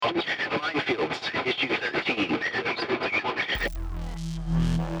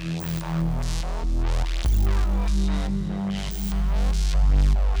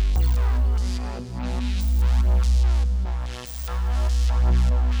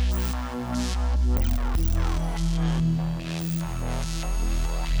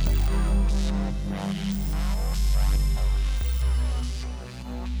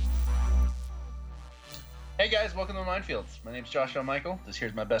welcome to Minefields. My name's Joshua Michael. This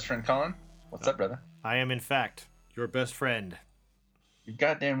here's my best friend Colin. What's up, brother? I am, in fact, your best friend. You're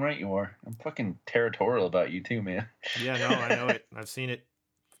goddamn right you are. I'm fucking territorial about you too, man. Yeah, no, I know it. I've seen it.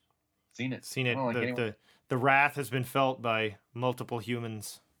 Seen it. Seen it. Like the wrath has been felt by multiple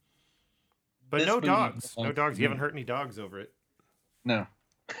humans. But This no movie- dogs. No dogs. You haven't hurt any dogs over it. No.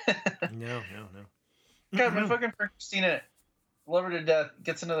 No. God, my fucking friend Christina, love her to death,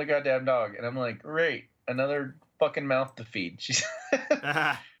 gets another goddamn dog. And I'm like, great. Another fucking mouth to feed. She's...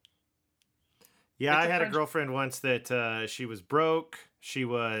 Yeah, I had a girlfriend once that she was broke. She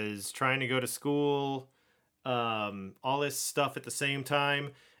was trying to go to school, all this stuff at the same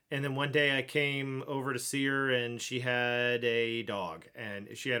time. And then one day I came over to see her and she had a dog. And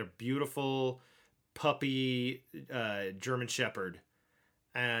she had a beautiful puppy German Shepherd.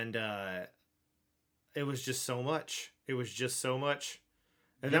 And it was just so much. It was just so much.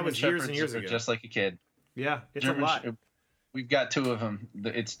 And German that was years and Shepherds years are ago. Just like a kid. Yeah, it's German a lot. We've got two of them.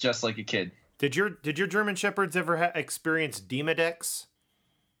 It's just like a kid. Did your German Shepherds ever experience Demodex?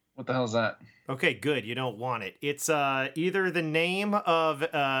 What the hell is that? Okay, good. You don't want it. It's either the name of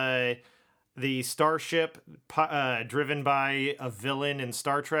the starship driven by a villain in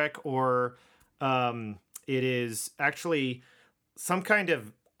Star Trek, or it is actually some kind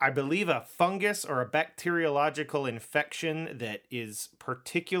of, I believe, a fungus or a bacteriological infection that is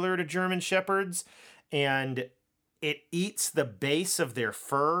particular to German Shepherds, and it eats the base of their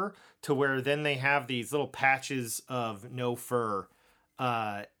fur to where then they have these little patches of no fur.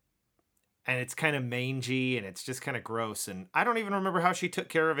 And it's kind of mangy and it's just kind of gross. And I don't even remember how she took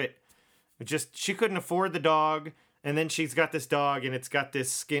care of it. She couldn't afford the dog. And then she's got this dog and it's got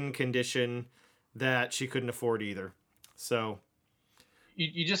this skin condition that she couldn't afford either. So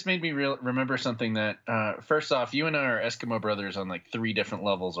you just made me remember something that, first off, you and I are Eskimo brothers on like 3 different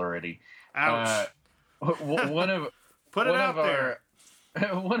levels already. Ouch. One of Put it out there.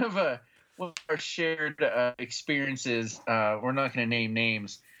 One of our shared experiences. We're not going to name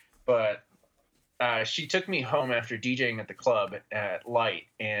names, but she took me home after DJing at the club at Light,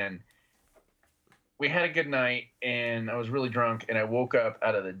 and we had a good night. And I was really drunk, and I woke up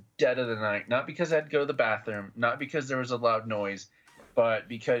out of the dead of the night, not because I had to go to the bathroom, not because there was a loud noise, but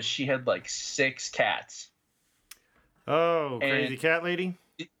because she had like 6 cats. Oh, crazy cat lady.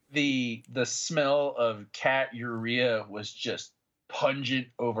 The smell of cat urea was just pungent,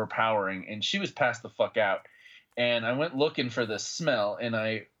 overpowering, and she was passed the fuck out. And I went looking for the smell, and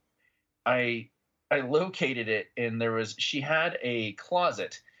I located it, and she had a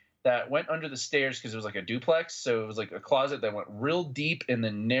closet that went under the stairs because it was like a duplex, so it was like a closet that went real deep and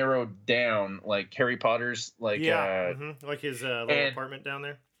then narrowed down, like Harry Potter's, like like his little apartment down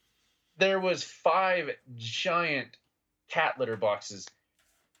there. There was 5 giant cat litter boxes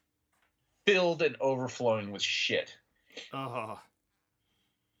filled and overflowing with shit. Oh.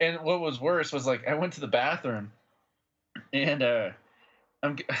 And what was worse was, like, I went to the bathroom, and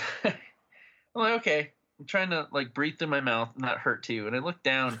I'm like, okay, I'm trying to like breathe through my mouth, not hurt too. And I look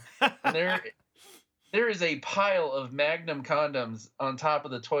down, and there is a pile of Magnum condoms on top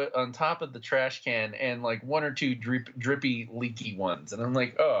of the trash can, and like 1 or 2 drippy, leaky ones. And I'm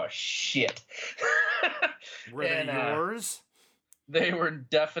like, oh shit. Were they yours? They were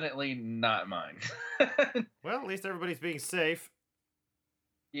definitely not mine. Well, at least everybody's being safe.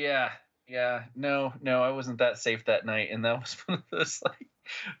 Yeah. No, I wasn't that safe that night, and that was one of those like,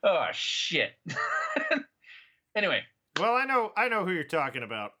 oh shit. Anyway. Well, I know who you're talking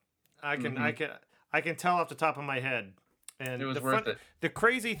about. I can tell off the top of my head. And it was worth it. The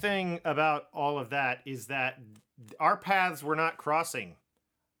crazy thing about all of that is that our paths were not crossing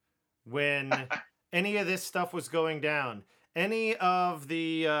when any of this stuff was going down. Any of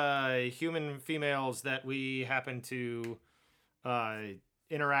the human females that we happened to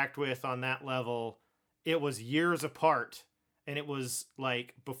interact with on that level, it was years apart. And it was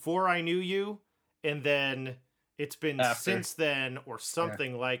like before I knew you, and then it's been after. Since then, or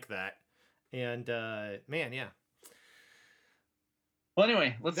something like that. And man, yeah. Well,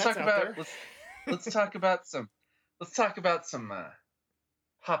 anyway, let's talk about some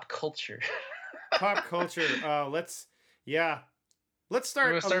pop culture. Pop culture. Let's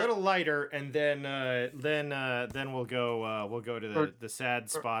start a little lighter, and then we'll go to the sad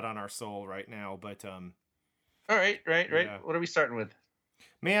spot on our soul right now. But all right. Yeah. What are we starting with?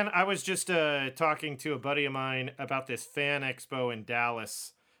 Man, I was just talking to a buddy of mine about this fan expo in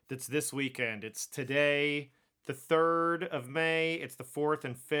Dallas that's this weekend. It's today, the 3rd of May. It's the 4th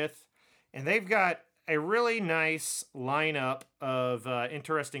and 5th. And they've got a really nice lineup of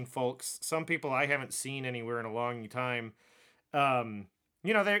interesting folks. Some people I haven't seen anywhere in a long time.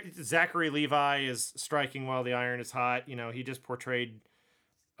 You know, Zachary Levi is striking while the iron is hot. You know, he just portrayed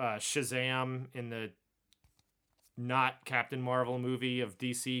Shazam in the not Captain Marvel movie of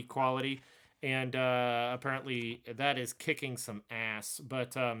DC quality, and apparently that is kicking some ass.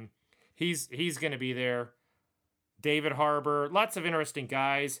 But he's going to be there. David Harbour, lots of interesting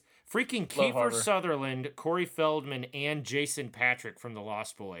guys. Freaking Kiefer Sutherland, Corey Feldman, and Jason Patric from The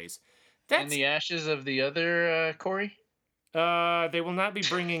Lost Boys. In the ashes of the other Corey? They will not be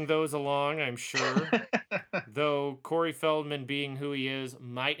bringing those along, I'm sure. Though Corey Feldman, being who he is,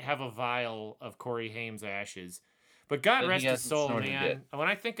 might have a vial of Corey Haim's ashes. But God rest his soul, man. When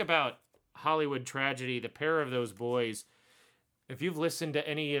I think about Hollywood tragedy, the pair of those boys, if you've listened to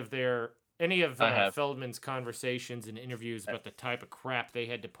any of Feldman's conversations and interviews about the type of crap they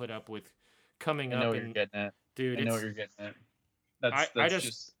had to put up with coming up, you're getting at. Dude, I know what you're getting at. I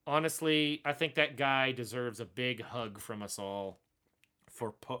just honestly, I think that guy deserves a big hug from us all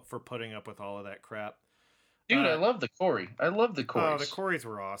for putting up with all of that crap. Dude, I love the Corey. I love the Corys. Oh, the Corys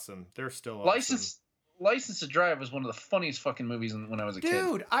were awesome. They're still awesome. License to Drive was one of the funniest fucking movies when I was a kid.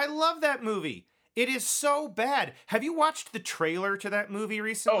 Dude, I love that movie. It is so bad. Have you watched the trailer to that movie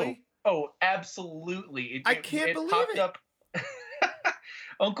recently? Oh, absolutely. I can't believe it. Up.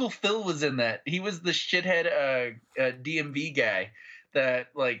 Uncle Phil was in that. He was the shithead DMV guy that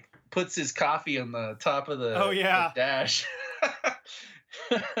like puts his coffee on the top of the, the dash.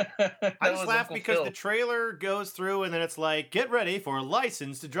 I just laugh because the trailer goes through and then it's like, get ready for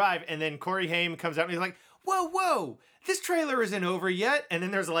License to Drive. And then Corey Haim comes out and he's like, whoa, this trailer isn't over yet. And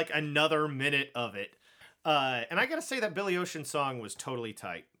then there's like another minute of it. And I got to say that Billy Ocean song was totally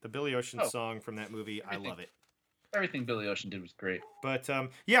tight. The Billy Ocean song from that movie, I love it. Everything Billy Ocean did was great. But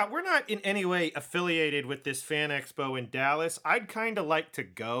yeah, we're not in any way affiliated with this fan expo in Dallas. I'd kind of like to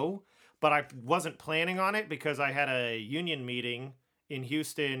go, but I wasn't planning on it because I had a union meeting in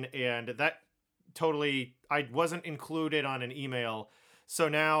Houston and that I wasn't included on an email. So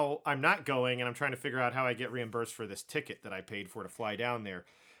now I'm not going and I'm trying to figure out how I get reimbursed for this ticket that I paid for to fly down there.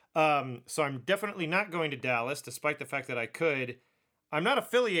 So I'm definitely not going to Dallas, despite the fact that I could. I'm not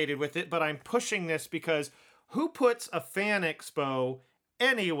affiliated with it, but I'm pushing this because who puts a fan expo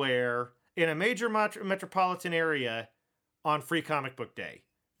anywhere in a major metropolitan area on Free Comic Book Day?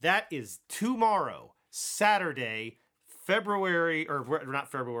 That is tomorrow, Saturday, May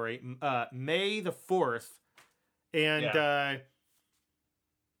the 4th. And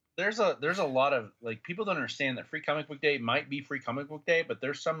there's a lot of like people don't understand that Free Comic Book Day might be Free Comic Book Day, but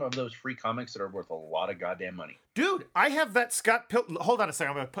there's some of those free comics that are worth a lot of goddamn money. Dude, I have that Scott Pilgrim. Hold on a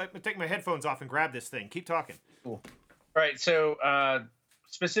second. I'm gonna take my headphones off and grab this thing. Keep talking. Cool. All right. So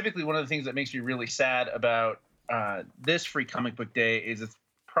specifically, one of the things that makes me really sad about this Free Comic Book Day is it's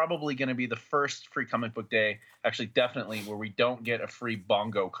probably going to be the first Free Comic Book Day, actually definitely, where we don't get a free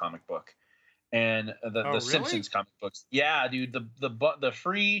Bongo comic book. And the really? Simpsons comic books. Yeah, dude, the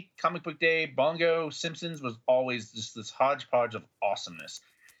Free Comic Book Day, Bongo, Simpsons was always just this hodgepodge of awesomeness.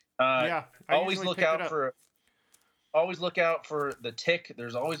 Always look out for the Tick.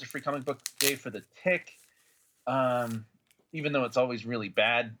 There's always a Free Comic Book Day for the Tick. Even though it's always really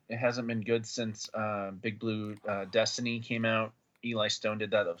bad, it hasn't been good since Big Blue Destiny came out. Eli Stone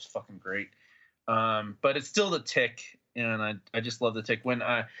did that. That was fucking great. But it's still the Tick. And I just love the Tick. When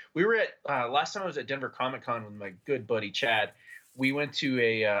we were at last time I was at Denver Comic Con with my good buddy Chad, we went to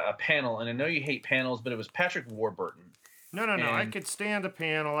a panel, and I know you hate panels, but it was Patrick Warburton. No. I could stand a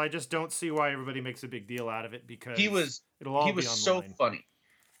panel. I just don't see why everybody makes a big deal out of it because he was so funny.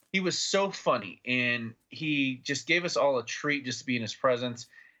 He was so funny, and he just gave us all a treat just to be in his presence.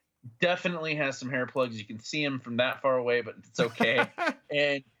 Definitely has some hair plugs. You can see him from that far away, but it's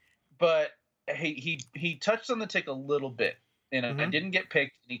okay. But he touched on the Tick a little bit, and I didn't get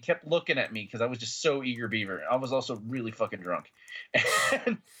picked, and he kept looking at me because I was just so eager beaver. I was also really fucking drunk.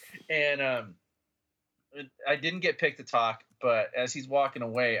 and I didn't get picked to talk, but as he's walking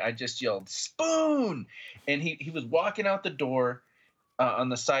away, I just yelled, "Spoon!" And he was walking out the door on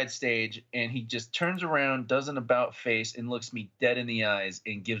the side stage, and he just turns around, does an about face, and looks me dead in the eyes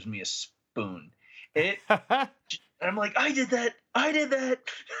and gives me a spoon. I'm like, I did that. I did that.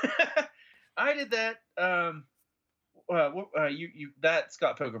 That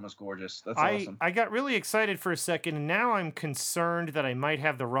Scott Pilgrim was gorgeous. That's awesome. I got really excited for a second, and now I'm concerned that I might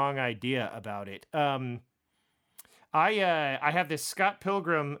have the wrong idea about it. I have this Scott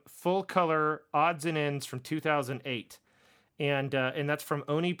Pilgrim full color odds and ends from 2008, and that's from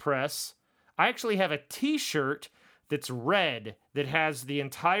Oni Press. I actually have a T-shirt that's red that has the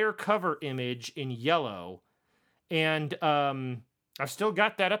entire cover image in yellow, and I've still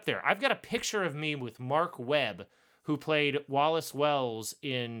got that up there. I've got a picture of me with Mark Webb, who played Wallace Wells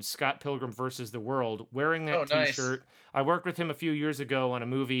in Scott Pilgrim versus the World, wearing that nice. T-shirt. I worked with him a few years ago on a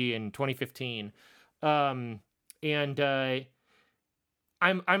movie in 2015, and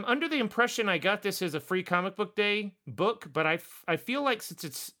I'm under the impression I got this as a free comic book day book, but I feel like since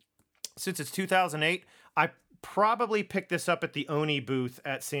it's 2008, I probably picked this up at the Oni booth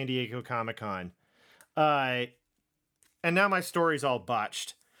at San Diego Comic-Con. And now my story's all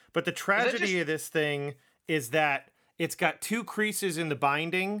botched. But the tragedy of this thing is that it's got 2 creases in the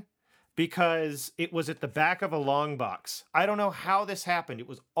binding because it was at the back of a long box. I don't know how this happened. It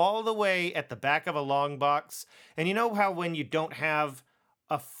was all the way at the back of a long box. And you know how when you don't have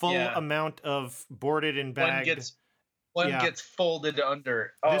a full amount of boarded and bagged... One gets folded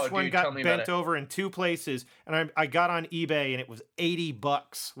under. Oh, this one got bent over in 2 places, and I got on eBay, and it was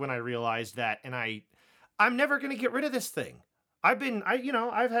 $80 when I realized that. And I'm never gonna get rid of this thing. I've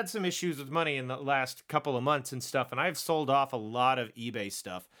had some issues with money in the last couple of months and stuff, and I've sold off a lot of eBay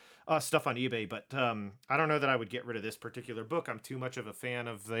stuff on eBay. But I don't know that I would get rid of this particular book. I'm too much of a fan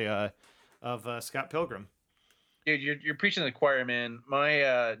of the Scott Pilgrim. Dude, you're preaching to the choir, man.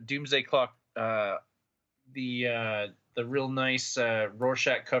 My Doomsday Clock, the real nice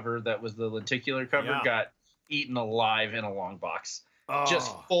Rorschach cover that was the lenticular cover got eaten alive in a long box.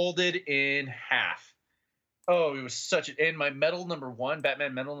 Just folded in half. Oh, it was and my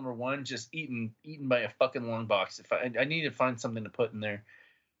Batman Metal #1, just eaten by a fucking long box. If I need to find something to put in there.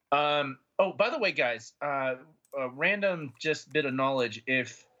 Oh, by the way, guys, random just bit of knowledge.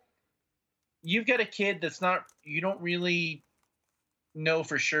 If you've got a kid you don't really know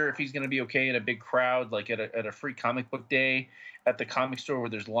for sure if he's going to be okay in a big crowd, like at a free comic book day at the comic store where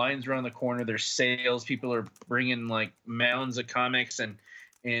there's lines around the corner, there's sales, people are bringing like mounds of comics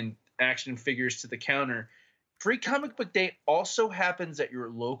and action figures to the counter. Free comic book day also happens at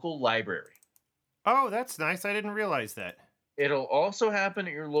your local library. Oh, that's nice. I didn't realize that. It'll also happen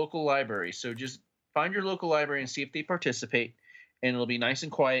at your local library. So just find your local library and see if they participate. And it'll be nice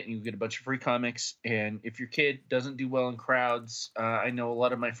and quiet, and you get a bunch of free comics. And if your kid doesn't do well in crowds, I know a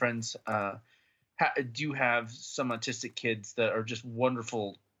lot of my friends do have some autistic kids that are just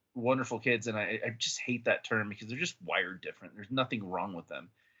wonderful, wonderful kids. And I just hate that term because they're just wired different. There's nothing wrong with them.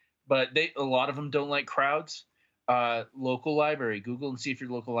 But a lot of them don't like crowds. Local library. Google and see if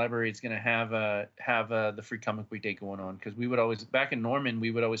your local library is going to have the free comic book day going on. Because we would always, back in Norman, we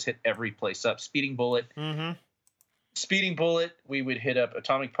would always hit every place up. Speeding Bullet, we would hit up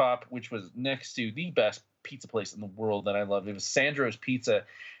Atomic Pop, which was next to the best pizza place in the world that I loved. It was Sandro's Pizza.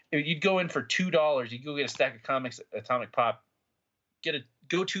 You'd go in for $2. You'd go get a stack of comics at Atomic Pop.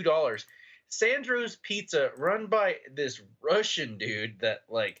 Go $2. Sandro's Pizza, run by this Russian dude that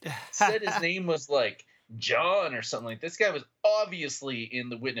like said his name was like John or something like. This guy was obviously in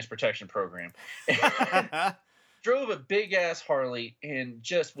the witness protection program. Drove a big ass Harley and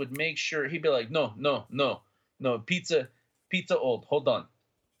just would make sure he'd be like, no, pizza old. Hold on.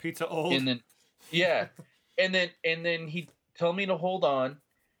 Pizza old. And then and then he'd tell me to hold on,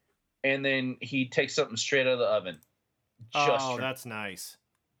 and then he'd take something straight out of the oven. That's nice.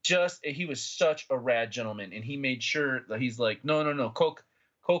 He was such a rad gentleman, and he made sure that he's like, no, Coke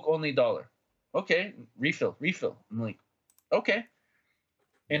only $1. Okay, refill. I'm like, okay.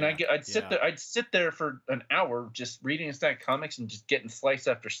 And I'd sit there for an hour just reading a stack of comics and just getting slice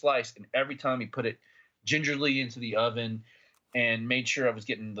after slice, and every time he put it gingerly into the oven and made sure I was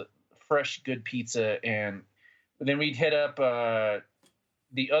getting the fresh, good pizza. And then we'd hit up the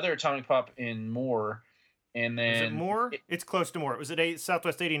other Atomic Pop in Moore. And then is it Moore? It's close to Moore. It was at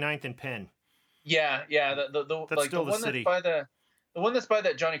Southwest 89th and Penn. Yeah. That's like still the one city. The one that's by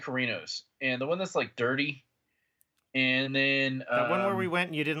that Johnny Carino's, and the one that's like dirty. And then that one where we went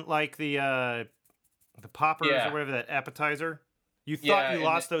and you didn't like the poppers or whatever, that appetizer. You thought you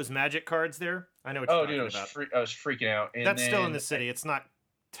lost those magic cards there? I know what you're talking about. I was freaking out. And that's still in the city. It's not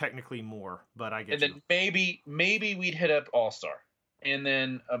technically Moore, but I get you. And then maybe we'd hit up All-Star. And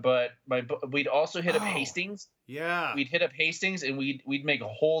then, we'd also hit up Hastings. Yeah. We'd hit up Hastings, and we'd make a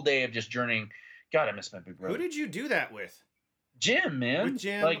whole day of just journeying. God, I miss my big brother. Who did you do that with? Jim, man. With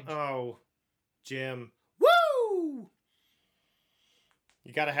Jim? Jim. Woo!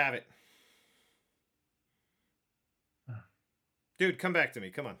 You gotta have it. Dude, come back to me.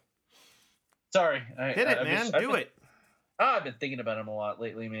 Come on. Sorry. Hit it, man. Do it. I've been thinking about him a lot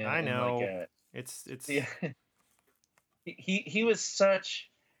lately, man. I know. Like, it's yeah. He was such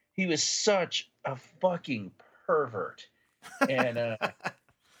a fucking pervert, and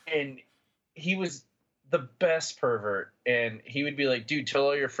and he was the best pervert. And he would be like, dude, tell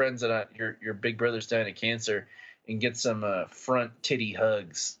all your friends that your big brother's dying of cancer, and get some front titty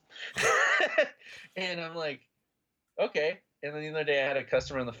hugs. And I'm like, Okay. And then the other day I had a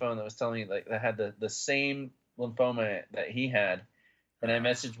customer on the phone that was telling me like that had the same lymphoma that he had. And I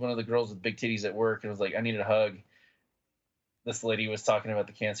messaged one of the girls with big titties at work and was like, I need a hug. This lady was talking about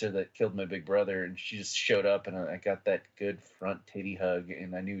the cancer that killed my big brother, and she just showed up, and I got that good front titty hug,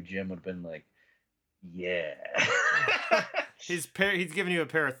 and I knew Jim would have been like, yeah. He's giving you a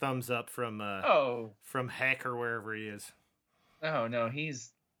pair of thumbs up from Heck or wherever he is. Oh no,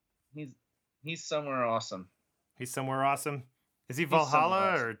 he's somewhere awesome. He's somewhere awesome. Is he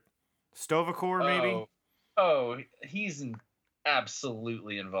Valhalla or Sto-vo-kor maybe? Oh, he's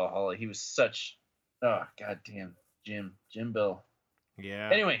absolutely in Valhalla. He was such goddamn Jim Bill.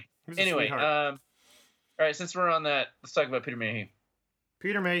 Yeah. Anyway, all right, since we're on that, let's talk about Peter Mayhew.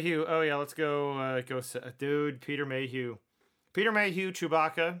 Peter Mayhew. Oh yeah, let's go. Dude, Peter Mayhew. Peter Mayhew,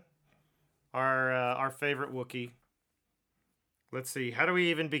 Chewbacca, our favorite Wookiee. Let's see. How do we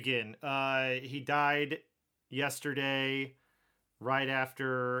even begin? He died yesterday, right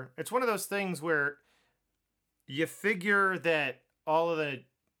after. It's one of those things where you figure that all of the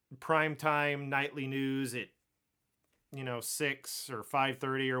primetime nightly news at 6 or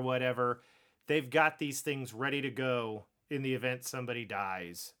 5:30 or whatever, they've got these things ready to go in the event somebody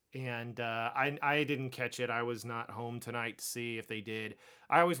dies. And I didn't catch it. I was not home tonight to see if they did.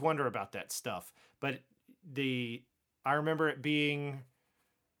 I always wonder about that stuff. But I remember it being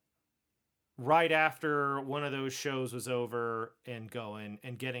right after one of those shows was over and going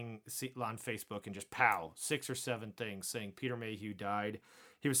and getting on Facebook and just 6 or 7 things saying Peter Mayhew died.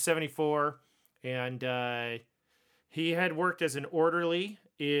 He was 74, and he had worked as an orderly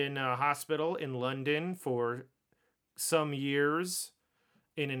in a hospital in London for some years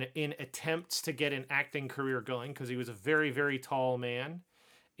in attempts to get an acting career going because he was a very, very tall man.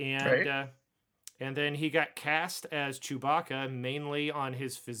 And right. And then he got cast as Chewbacca mainly on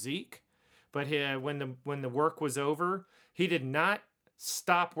his physique. But when the work was over, he did not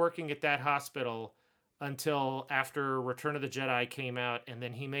stop working at that hospital until after Return of the Jedi came out, and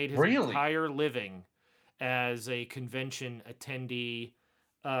then he made his entire living as a convention attendee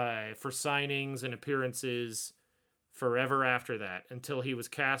for signings and appearances forever after that, until he was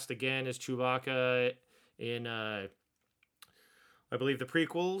cast again as Chewbacca in I believe the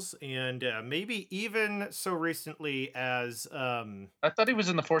prequels, and maybe even so recently as I thought he was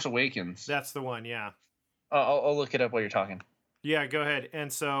in The Force Awakens. That's the one, yeah. I'll look it up while you're talking. Yeah, go ahead.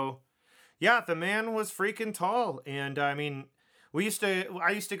 And so, yeah, the man was freaking tall, and I mean, I used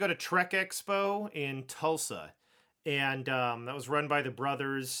to go to Trek Expo in Tulsa, and that was run by the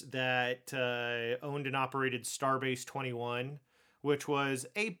brothers that owned and operated Starbase 21, which was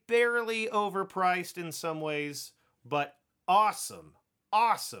a barely overpriced in some ways, but awesome,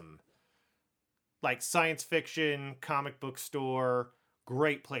 like science fiction comic book store.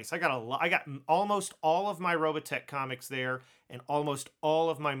 Great place. I got almost all of my Robotech comics there, and almost all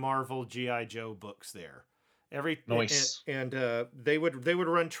of my Marvel G.I. Joe books there. Nice. And they would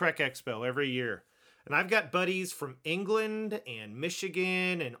run Trek Expo every year. And I've got buddies from England and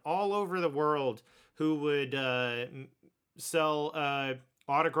Michigan and all over the world who would sell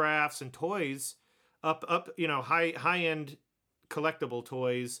autographs and toys up high end collectible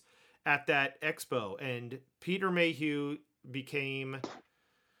toys at that expo. And Peter Mayhew became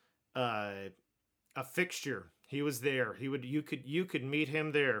a fixture. He was there. You could meet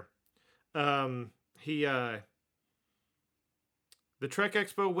him there. The Trek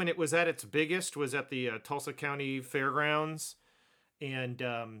Expo, when it was at its biggest, was at the Tulsa County Fairgrounds, and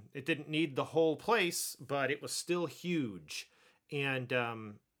it didn't need the whole place, but it was still huge. And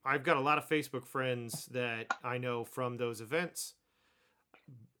I've got a lot of Facebook friends that I know from those events.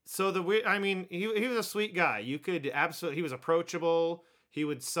 So he was a sweet guy. You could absolutely, he was approachable. He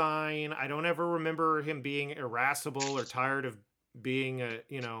would sign. I don't ever remember him being irascible or tired of being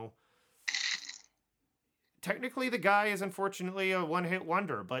technically the guy is unfortunately a one-hit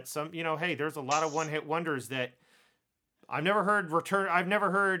wonder, but hey, there's a lot of one-hit wonders that I've never heard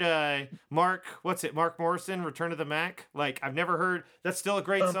Mark Morrison, Return of the Mac. Like, I've never heard. That's still a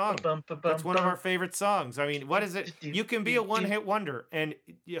great song. That's one of our favorite songs. I mean, what is it? You can be a one-hit wonder, and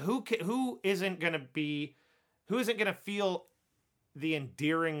who isn't gonna feel the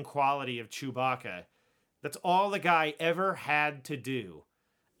endearing quality of Chewbacca? That's all the guy ever had to do,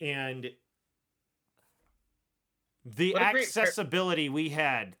 and the accessibility we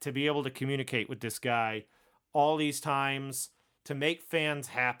had to be able to communicate with this guy all these times, to make fans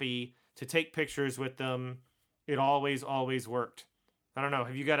happy, to take pictures with them. It always worked. I don't know.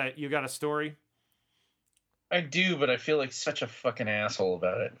 Have you got a story? I do, but I feel like such a fucking asshole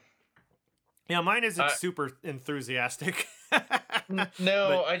about it. Yeah, mine isn't super enthusiastic.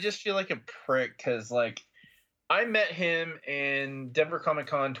 No, I just feel like a prick because, like, I met him in Denver Comic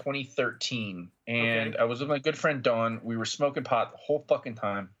Con 2013, and Okay. I was with my good friend Don. We were smoking pot the whole fucking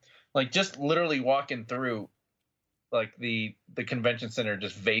time, like just literally walking through like the convention center,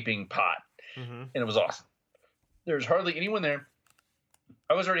 just vaping pot, Mm-hmm. and it was awesome. There was hardly anyone there.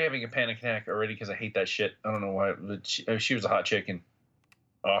 I was already having a panic attack already because I hate that shit. I don't know why, but she was a hot chick and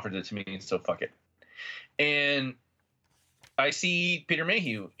offered it to me, so fuck it. And I see Peter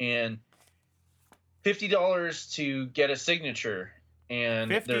Mayhew and $50 to get a signature,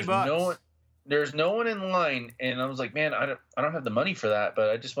 and $50. there's no one in line, and I was like, man, I don't have the money for that, but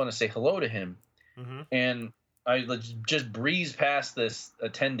I just want to say hello to him. Mm-hmm. And I just breezed past this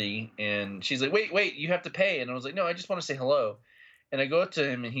attendee, and she's like, wait, you have to pay. And I was like, no, I just want to say hello. And I go up to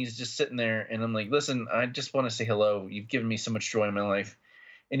him, and he's just sitting there, and I'm like, listen, I just want to say hello. You've given me so much joy in my life.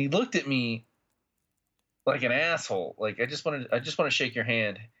 And he looked at me like an asshole. Like, I just want to shake your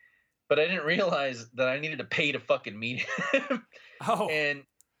hand. But I didn't realize that I needed to pay to fucking meet him. Oh. And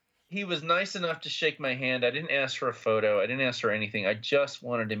he was nice enough to shake my hand. I didn't ask for a photo. I didn't ask for anything. I just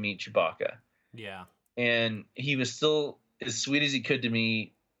wanted to meet Chewbacca. Yeah. And he was still as sweet as he could to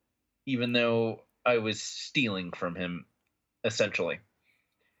me, even though I was stealing from him, essentially.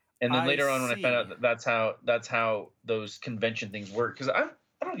 And then later on, when I found out that that's how those convention things work, because I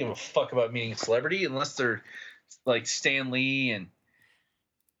don't give a fuck about meeting a celebrity unless they're like Stan Lee, and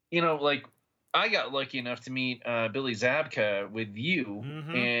like I got lucky enough to meet Billy Zabka with you,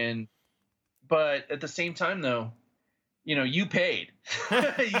 Mm-hmm. but at the same time though, you paid,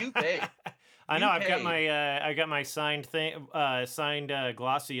 you paid. I know. You I got my signed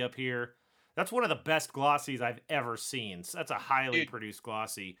glossy up here. That's one of the best glossies I've ever seen. So that's a highly Dude, produced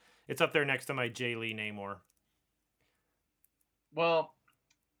glossy. It's up there next to my J. Lee Namor. well,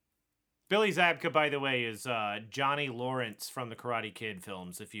 Billy Zabka, by the way, is Johnny Lawrence from the Karate Kid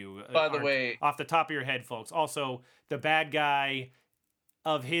films. If you by the aren't way, off the top of your head, folks. Also, the bad guy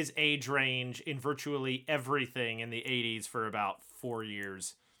of his age range in virtually everything in the '80s for about 4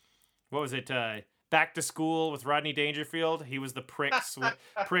 years. What was it? Back to School with Rodney Dangerfield. He was the prick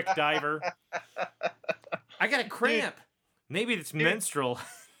diver. I got a dude, cramp. Maybe it's dude, menstrual.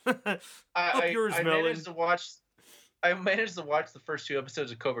 Up I yours, I Melon. managed to watch. I managed to watch the first 2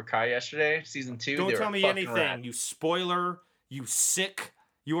 episodes of Cobra Kai yesterday, season 2. Don't They tell were me fucking anything, rad. you spoiler. You sick.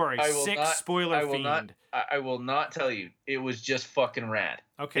 You are a I will sick not. spoiler I will not. fiend. I will not tell you. It was just fucking rad.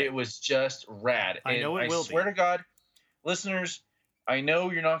 Okay. It was just rad. I know it I will swear be. to God, listeners, I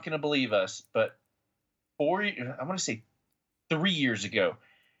know you're not going to believe us, but I want to say 3 years ago,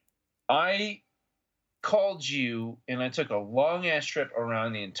 I called you and I took a long ass trip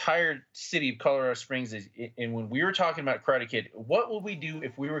around the entire city of Colorado Springs. And when we were talking about Karate Kid, what would we do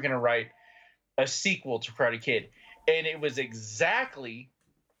if we were going to write a sequel to Karate Kid? And it was exactly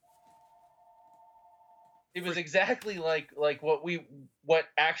like what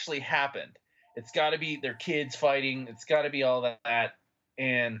actually happened. It's got to be their kids fighting. It's got to be all that.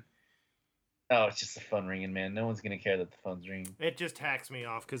 And oh, it's just a phone ringing, man. No one's gonna care that the phone's ringing. It just hacks me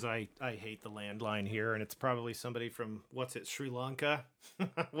off because I hate the landline here, and it's probably somebody from Sri Lanka,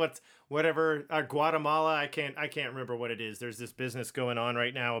 whatever Guatemala. I can't remember what it is. There's this business going on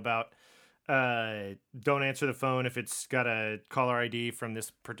right now about don't answer the phone if it's got a caller ID from this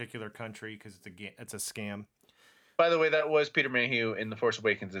particular country because it's a scam. By the way, that was Peter Mayhew in The Force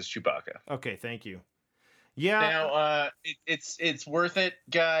Awakens as Chewbacca. Okay, thank you. Yeah. Now, it's worth it,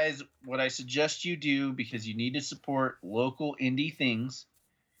 guys. What I suggest you do, because you need to support local indie things,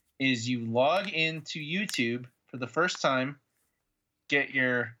 is you log into YouTube for the first time, get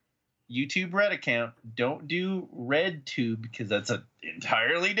your YouTube Red account. Don't do RedTube because that's an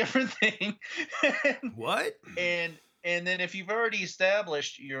entirely different thing. What? And then if you've already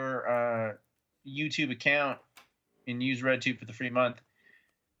established your YouTube account and use RedTube for the free month,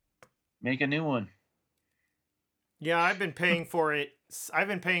 make a new one. Yeah, I've been paying for it. I've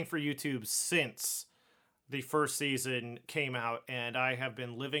been paying for YouTube since the first season came out, and I have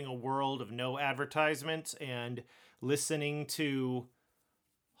been living a world of no advertisements and listening to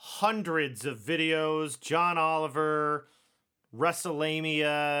hundreds of videos. John Oliver,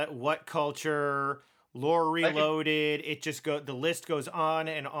 WrestleMania, What Culture, Lore Reloaded. The list goes on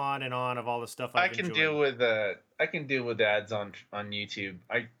and on and on of all the stuff I've enjoyed. I can deal with ads on YouTube.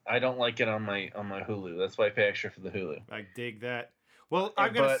 I don't like it on my Hulu. That's why I pay extra for the Hulu. I dig that. Well,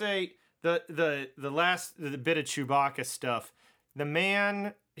 I'm gonna say the bit of Chewbacca stuff. The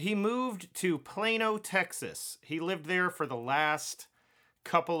man, he moved to Plano, Texas. He lived there for the last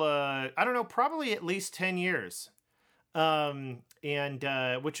couple of, I don't know, probably at least 10 years.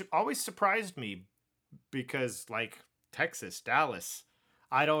 Which always surprised me because like Texas, Dallas,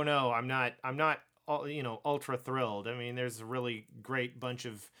 I don't know. I'm not ultra thrilled. I mean, there's a really great bunch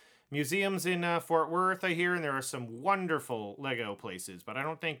of museums in Fort Worth, I hear, and there are some wonderful Lego places, but I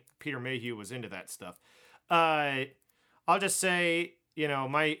don't think Peter Mayhew was into that stuff. I'll just say,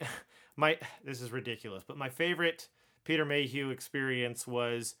 my this is ridiculous, but my favorite Peter Mayhew experience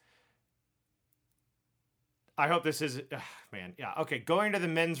was, I hope this is, man, yeah, okay, going to the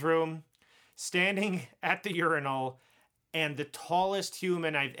men's room, standing at the urinal, and the tallest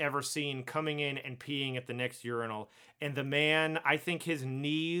human I've ever seen coming in and peeing at the next urinal. And the man, I think his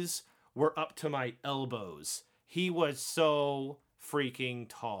knees were up to my elbows. He was so freaking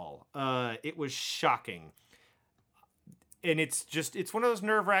tall. It was shocking. And it's one of those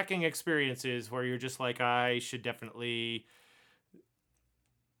nerve-wracking experiences where you're just like, I should definitely...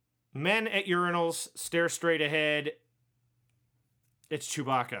 Men at urinals, stare straight ahead. It's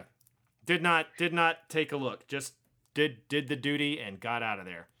Chewbacca. Did not take a look. Just did the duty and got out of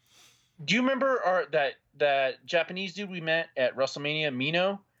there. Do you remember that Japanese dude we met at WrestleMania,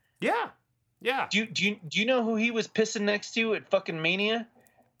 Mino? Yeah. Do you know who he was pissing next to at fucking Mania?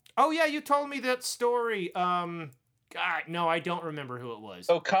 Oh yeah, you told me that story. God, no, I don't remember who it was.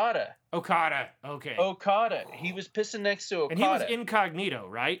 Okada. Okay. Okada. He was pissing next to Okada. And he was incognito,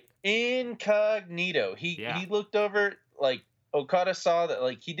 right? Incognito. He looked over, like, Okada saw that,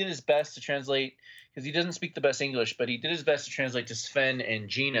 like, he did his best to translate, because he doesn't speak the best English, but he did his best to translate to Sven and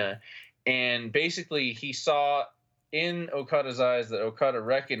Gina. And basically he saw in Okada's eyes that Okada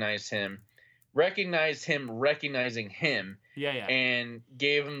recognized him recognizing him. Yeah. And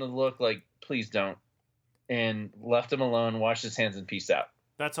gave him the look like, please don't. And left him alone, washed his hands, and peace out.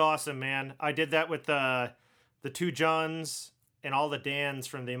 That's awesome, man. I did that with the two Johns and all the Dans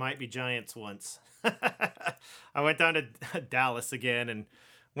from They Might Be Giants once. I went down to Dallas again and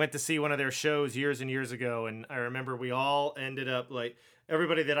went to see one of their shows years and years ago. And I remember we all ended up, like,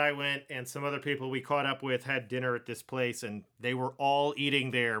 everybody that I went and some other people we caught up with had dinner at this place, and they were all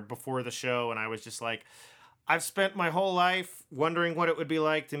eating there before the show. And I was just like, I've spent my whole life wondering what it would be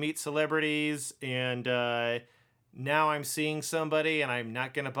like to meet celebrities, and now I'm seeing somebody, and I'm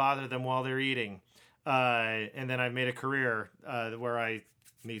not going to bother them while they're eating. And then I've made a career where I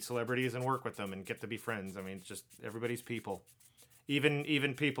meet celebrities and work with them and get to be friends. I mean, it's just everybody's people.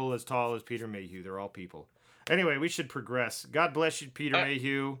 Even people as tall as Peter Mayhew, they're all people. Anyway, we should progress. God bless you, Peter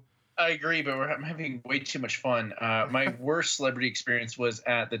Mayhew. I agree, but I'm having way too much fun. My worst celebrity experience was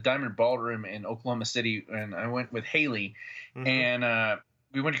at the Diamond Ballroom in Oklahoma City, and I went with Haley, and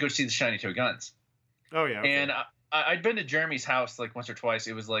we went to go see the Shiny Toy Guns. Oh, yeah. Okay. And I'd been to Jeremy's house like once or twice.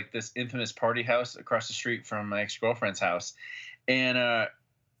 It was like this infamous party house across the street from my ex-girlfriend's house. And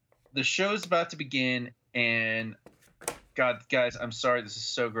the show's about to begin, and God, guys, I'm sorry, this is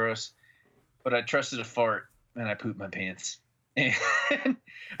so gross, but I trusted a fart, and I pooped my pants. And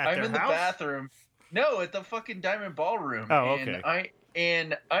I'm in the bathroom. No, at the fucking Diamond Ballroom. Oh, okay.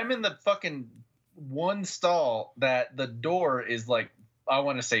 And I'm in the fucking one stall that the door is like, I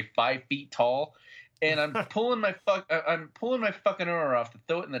want to say 5 feet tall, and I'm pulling my fucking owner off to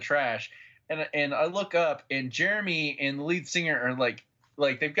throw it in the trash, and I look up, and Jeremy and the lead singer are like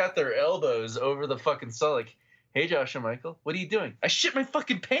they've got their elbows over the fucking stall, like, hey, Josh and Michael, what are you doing? I shit my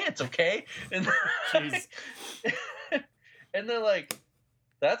fucking pants, okay? And and they're like,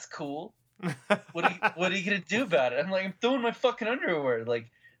 that's cool. What are you gonna do about it? I'm like, I'm throwing my fucking underwear. Like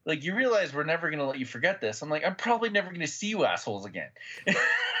you realize we're never gonna let you forget this. I'm like, I'm probably never gonna see you assholes again.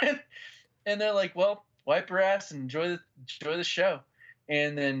 And they're like, well, wipe your ass and enjoy the show.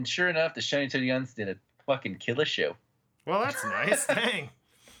 And then sure enough, the Shiny Toy Guns did a fucking killer show. Well, that's nice. Dang.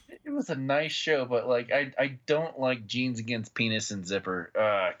 It was a nice show, but like I don't like jeans against penis and zipper.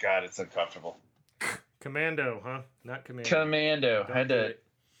 God, it's uncomfortable. Commando, huh? Not Commando. Commando. I had to,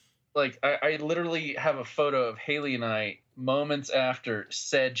 like, I literally have a photo of Haley and I moments after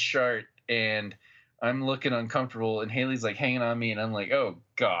said shart, and I'm looking uncomfortable, and Haley's like hanging on me, and I'm like, oh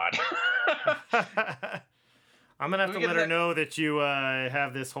God. I'm gonna have to let her know that you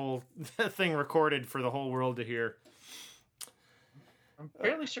have this whole thing recorded for the whole world to hear. I'm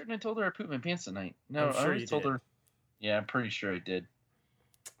fairly certain I told her I pooped my pants tonight. No, I'm sure I always told her. Yeah, I'm pretty sure I did.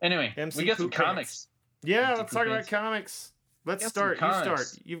 Anyway, we got some comics. Yeah, let's talk about comics. Let's start. You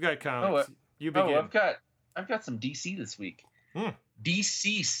start. You've got comics. You begin. I've got some DC this week.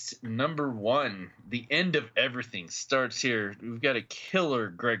 DCeased #1, The End of Everything, starts here. We've got a killer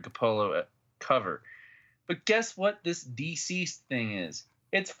Greg Capullo cover. But guess what this DCeased thing is?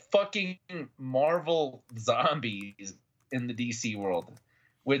 It's fucking Marvel zombies in the DC world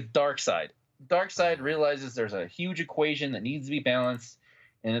with Darkseid. Darkseid realizes there's a huge equation that needs to be balanced,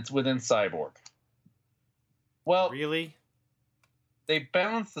 and it's within Cyborg. Well, really? they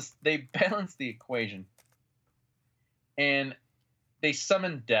balance the equation, and they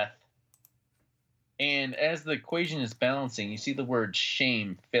summon death. And as the equation is balancing, you see the word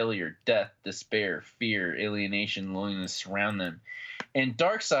shame, failure, death, despair, fear, alienation, loneliness surround them. And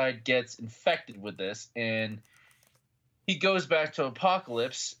Darkseid gets infected with this, and he goes back to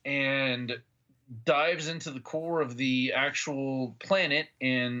Apokolips and dives into the core of the actual planet,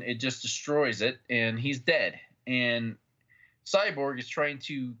 and it just destroys it, and he's dead. And Cyborg is trying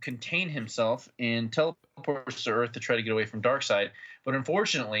to contain himself and teleports to Earth to try to get away from Darkseid. But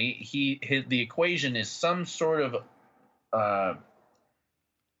unfortunately, the equation is some sort of God,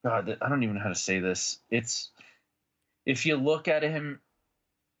 I don't even know how to say this. It's, if you look at him,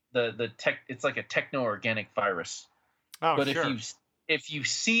 it's like a techno-organic virus. Oh, but sure. if you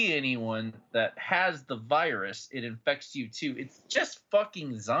see anyone that has the virus, it infects you too. It's just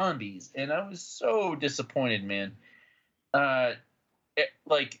fucking zombies, and I was so disappointed, man.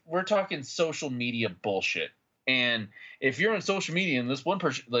 Like, we're talking social media bullshit. And if you're on social media and this one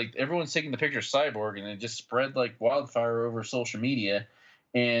person, like, everyone's taking the picture of Cyborg and it just spread like wildfire over social media.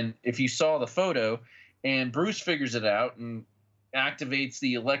 And if you saw the photo and Bruce figures it out and activates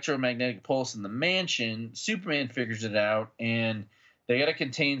the electromagnetic pulse in the mansion, Superman figures it out, and they got to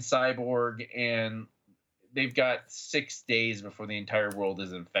contain Cyborg, and they've got 6 days before the entire world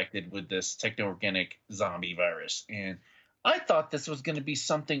is infected with this techno-organic zombie virus. And I thought this was going to be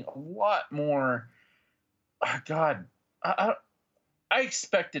something a lot more. Oh, God, I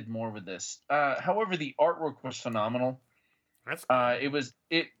expected more with this. However, the artwork was phenomenal. That's good.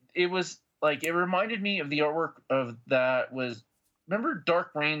 It was like, it reminded me of the artwork of that was. Remember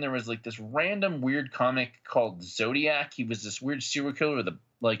Dark Reign? There was like this random weird comic called Zodiac. He was this weird serial killer with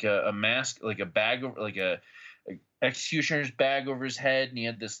a mask, like a bag over, like a executioner's bag over his head, and he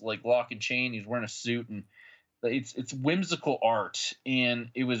had this like lock and chain. He's wearing a suit, and it's whimsical art, and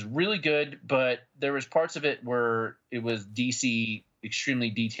it was really good. But there was parts of it where it was DC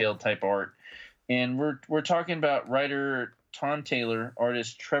extremely detailed type art, and we're talking about writer Tom Taylor,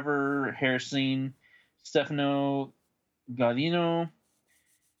 artist Trevor Hairsine, Stefano Gaudino,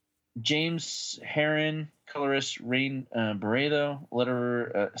 James Herron, colorist Rain Barredo,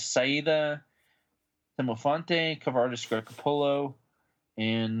 letterer Saida Temofonte, cover artist Greg Capullo,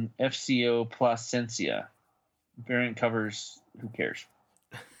 and FCO Placencia. Variant covers, who cares?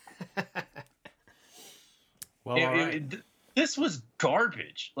 Well, all right. This was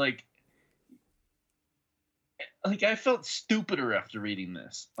garbage. Like I felt stupider after reading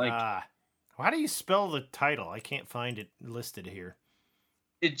this. Like, how do you spell the title? I can't find it listed here.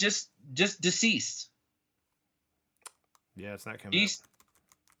 It just Deceased. Yeah, it's not coming up.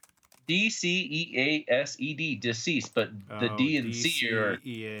 DCEASED, Deceased, but the D and C are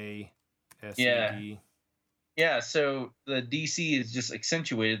DCEASED. Yeah, so the DC is just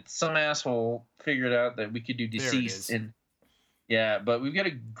accentuated. Some asshole figured out that we could do Deceased, and yeah, but we've got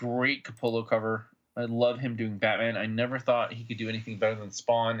a great Capullo cover. I love him doing Batman. I never thought he could do anything better than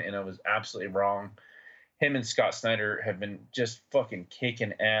Spawn, and I was absolutely wrong. Him and Scott Snyder have been just fucking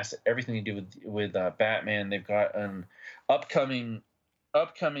kicking ass at everything they do with Batman. They've got an upcoming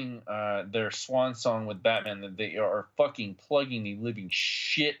their swan song with Batman that they are fucking plugging the living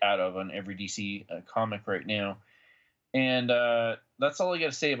shit out of on every DC comic right now. And that's all I got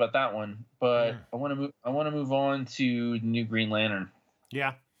to say about that one. But I want to move on to the new Green Lantern.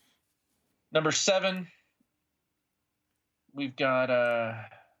 Yeah. Number 7, we've got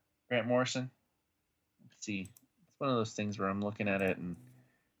Grant Morrison. Let's see. It's one of those things where I'm looking at it and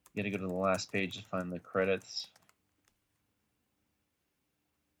you got to go to the last page to find the credits.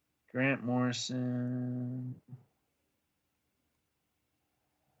 Grant Morrison.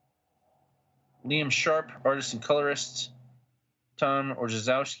 Liam Sharp, artist and colorist. Tom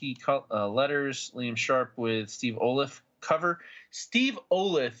Orzechowski, letters. Liam Sharp with Steve Oliff, cover. Steve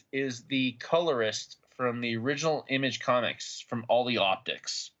Oliff is the colorist from the original Image comics from all the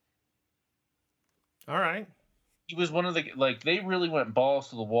Optics. All right. He was one of the, like, they really went balls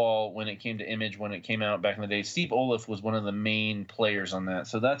to the wall when it came to Image when it came out back in the day. Steve Oliff was one of the main players on that,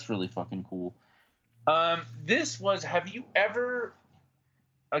 so that's really fucking cool. This was, have you ever,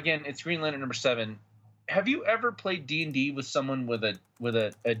 again, it's Green Lantern number 7. Have you ever played D&D with someone with a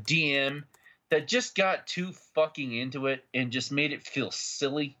DM that just got too fucking into it and just made it feel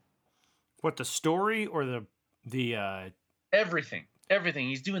silly? What, the story or the everything?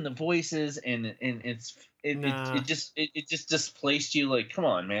 He's doing the voices, and it just displaced you. Like, come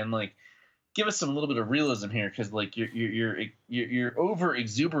on, man! Like, give us some little bit of realism here, because like your over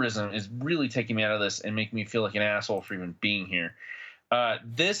exuberism is really taking me out of this and making me feel like an asshole for even being here.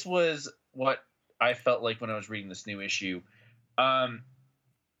 This was what I felt like when I was reading this new issue. Um,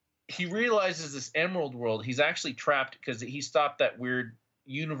 he realizes this Emerald World. He's actually trapped because he stopped that weird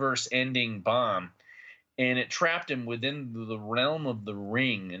universe-ending bomb, and it trapped him within the realm of the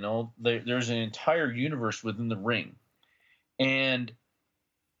ring. And there's an entire universe within the ring, and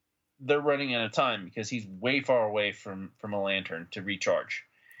they're running out of time because he's way far away from a lantern to recharge.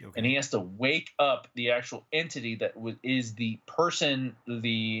 Okay. And he has to wake up the actual entity that is the person,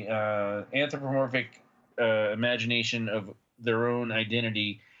 the anthropomorphic imagination of their own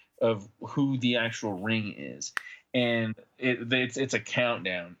identity of who the actual ring is. And it's a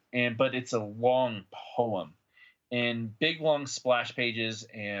countdown, but it's a long poem and big long splash pages,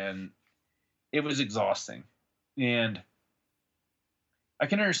 and it was exhausting. And I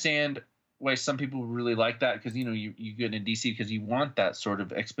can understand why some people really like that, because you get in DC because you want that sort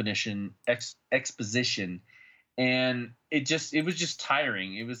of exposition, and it was just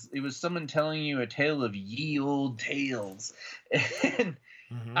tiring. It was someone telling you a tale of ye old tales, and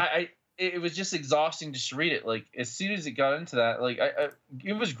it was just exhausting just to read it. Like, as soon as it got into that, like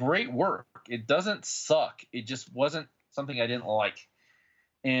it was great work. It doesn't suck. It just wasn't something I didn't like,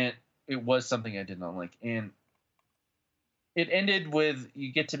 and it was something I did not like. And it ended with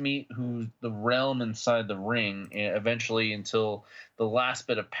you get to meet who's the realm inside the ring, eventually, until the last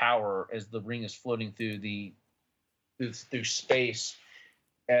bit of power as the ring is floating through space,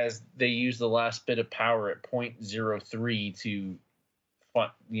 as they use the last bit of power at 0.03 to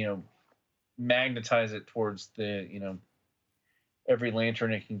magnetize it towards the every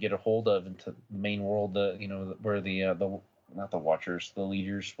lantern it can get a hold of into the main world, where the not the Watchers, the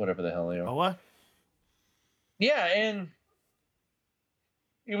leaders, whatever the hell they are. Oh, what? Yeah, and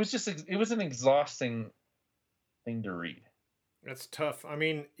it was an exhausting thing to read. That's tough. I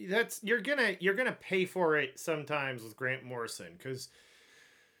mean, you're gonna pay for it sometimes with Grant Morrison, because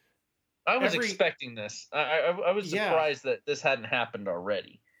I was expecting this. I was surprised that this hadn't happened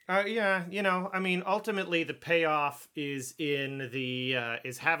already. Yeah, I mean, ultimately the payoff is in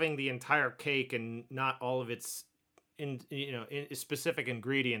is having the entire cake and not all of its in specific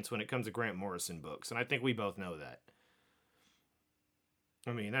ingredients when it comes to Grant Morrison books, and I think we both know that.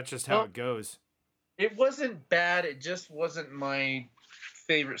 I mean, that's just how it goes. It wasn't bad. It just wasn't my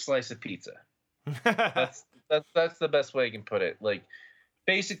favorite slice of pizza. That's the best way I can put it. Like,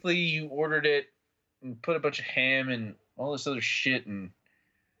 basically, you ordered it and put a bunch of ham and all this other shit and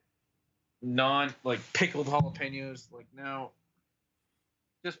pickled jalapenos. Like, no,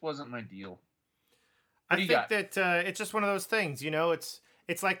 just wasn't my deal. I think that it's just one of those things. It's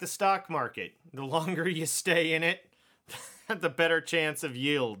like the stock market. The longer you stay in it, the better chance of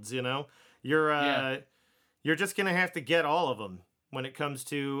yields. You're just gonna have to get all of them when it comes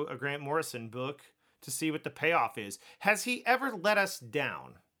to a Grant Morrison book to see what the payoff is. Has he ever let us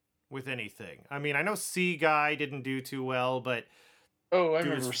down with anything? I mean, I know Sea Guy didn't do too well, but I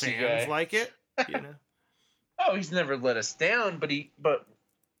remember Sea Guy. Like it. Oh, he's never let us down, but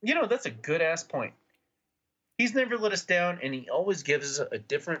that's a good ass point. He's never let us down, and he always gives us a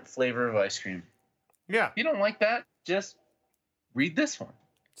different flavor of ice cream. Yeah. If you don't like that, just read this one.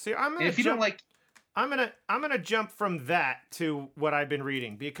 See, I'm gonna jump from that to what I've been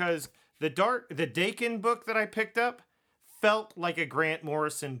reading, because the Dakin book that I picked up felt like a Grant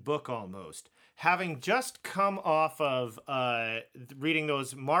Morrison book almost. Having just come off of reading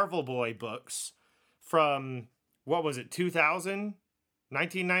those Marvel Boy books from, what was it, 2000?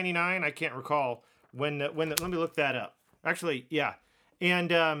 1999? I can't recall. When let me look that up. Actually, yeah.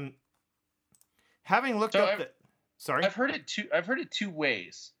 And having looked up sorry? I've heard it two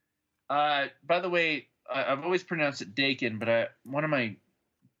ways. By the way, I've always pronounced it Dakin, but one of my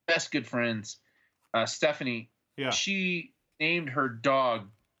best good friends, Stephanie, she named her dog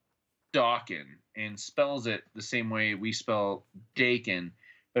Dawkin and spells it the same way we spell Dakin.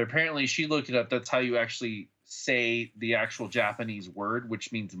 But apparently she looked it up. That's how you actually say the actual Japanese word,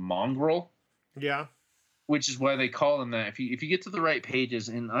 which means mongrel. Yeah. Which is why they call them that. If you get to the right pages,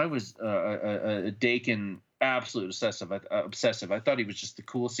 and I was a Dakin absolute obsessive. I thought he was just the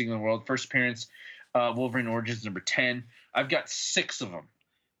coolest thing in the world. First appearance, Wolverine Origins #10. I've got 6 of them.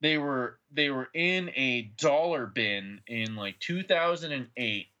 They were in a dollar bin in like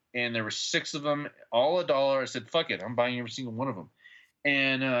 2008, and there were 6 of them, all $1. I said, "Fuck it, I'm buying every single one of them."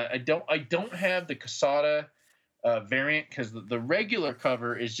 And I don't have the Quesada variant, because the regular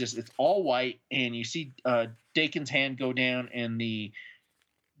cover is just, it's all white, and you see Dakin's hand go down and the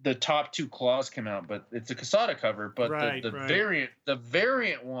top 2 claws come out, but it's a Quesada cover. But the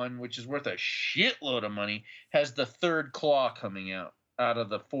variant one, which is worth a shitload of money, has the 3rd claw coming out of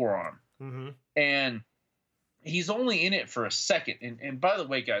the forearm. Mm-hmm. And he's only in it for a second. And by the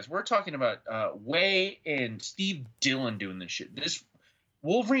way, guys, we're talking about Way and Steve Dillon doing this shit. This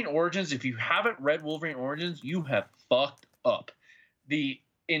Wolverine Origins, if you haven't read Wolverine Origins, you have fucked up. The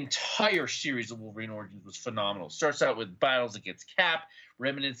entire series of Wolverine Origins was phenomenal. Starts out with battles against Cap,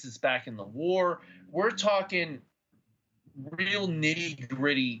 reminiscences back in the war. We're talking real nitty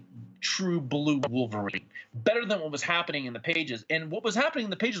gritty, true blue Wolverine. Better than what was happening in the pages. And what was happening in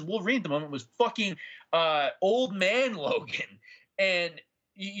the pages of Wolverine at the moment was fucking old man Logan. And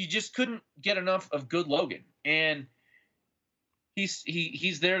you just couldn't get enough of good Logan. And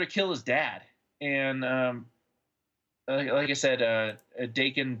he's there to kill his dad. And like I said,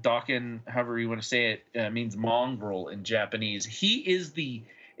 Daken, however you want to say it, means mongrel in Japanese. He is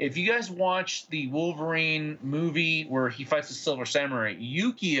if you guys watch the Wolverine movie where he fights the Silver Samurai,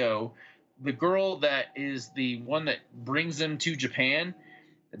 Yukio, the girl that is the one that brings him to Japan,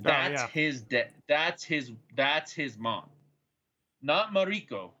 that's that's his mom. Not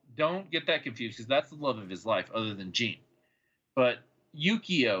Mariko. Don't get that confused, because that's the love of his life, other than Jean. But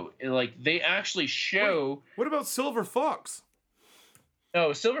Yukio, like, they actually show. Wait, what about Silver Fox?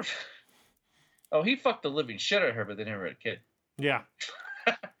 Oh, he fucked the living shit out of her, but they never had a kid. Yeah.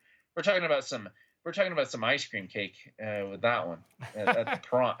 We're talking about some ice cream cake with that one at the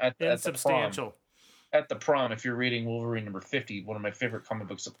prom. At the prom, if you're reading Wolverine number 50, one of my favorite comic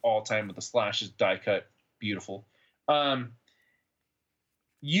books of all time, with the slashes, die cut, beautiful.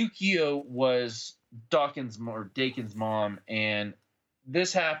 Yukio was Daken's mom, and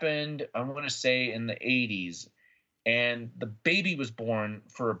this happened, I want to say, in the 80s. And the baby was born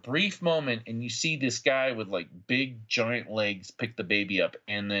for a brief moment, and you see this guy with like big giant legs pick the baby up,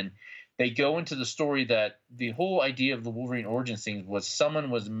 and then they go into the story that the whole idea of the Wolverine origin thing was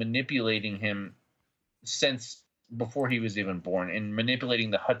someone was manipulating him since before he was even born, and manipulating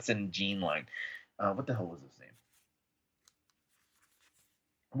the Hudson gene line. What the hell was his name?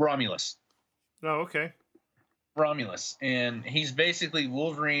 Romulus. Oh, okay. Romulus, and he's basically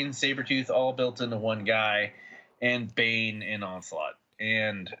Wolverine, Sabretooth, all built into one guy. And Bane and Onslaught.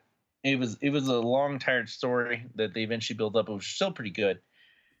 And it was a long, tired story that they eventually built up. It was still pretty good.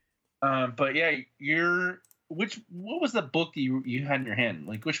 But yeah, what was the book you had in your hand?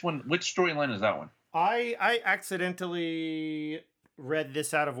 Like, which storyline is that one? I accidentally read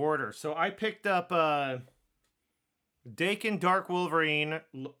this out of order. So I picked up Daken Dark Wolverine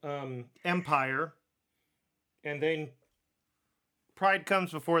Empire, and then Pride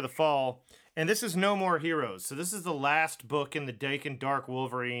Comes Before the Fall. And this is No More Heroes. So this is the last book in the Daken Dark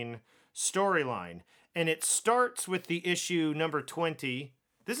Wolverine storyline. And it starts with the issue number 20.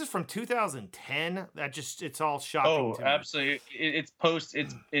 This is from 2010. It's all shocking to me. Absolutely.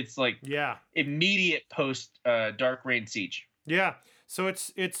 It's like immediate post Dark Reign Siege. Yeah. So it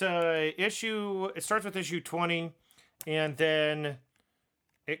starts with issue 20, and then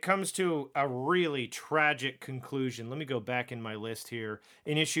it comes to a really tragic conclusion. Let me go back in my list here.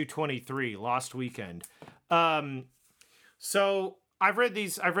 In issue 23, Lost Weekend. So I've read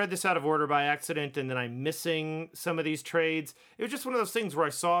this out of order by accident, and then I'm missing some of these trades. It was just one of those things where I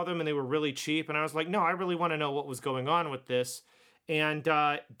saw them and they were really cheap, and I was like, no, I really want to know what was going on with this. And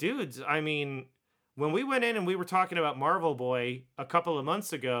dudes, I mean, when we went in and we were talking about Marvel Boy a couple of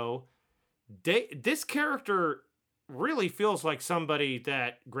months ago, this character really feels like somebody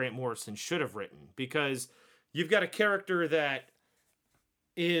that Grant Morrison should have written, because you've got a character that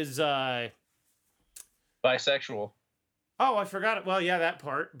is bisexual. Oh, I forgot it. Well, yeah, that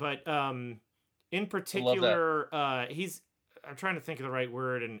part. But in particular, I'm trying to think of the right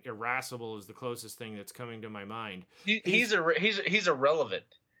word, and irascible is the closest thing that's coming to my mind. He's irrelevant.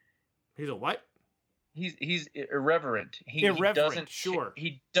 He's a what? He's irreverent. Irreverent, sure.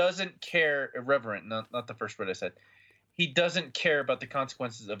 He doesn't care. Irreverent, not the first word I said. He doesn't care about the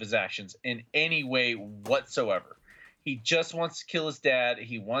consequences of his actions in any way whatsoever. He just wants to kill his dad.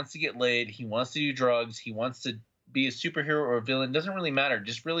 He wants to get laid. He wants to do drugs. He wants to be a superhero or a villain. Doesn't really matter.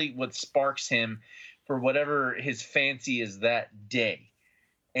 Just really what sparks him for whatever his fancy is that day.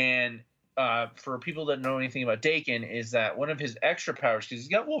 And for people that know anything about Daken, is that one of his extra powers, because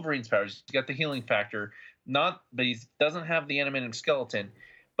he's got Wolverine's powers, he's got the healing factor, but he doesn't have the adamantium skeleton.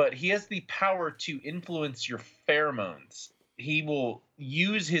 But he has the power to influence your pheromones. He will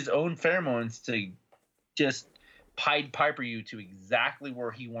use his own pheromones to just Pied Piper you to exactly where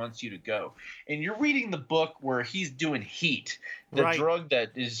he wants you to go. And you're reading the book where he's doing heat, the drug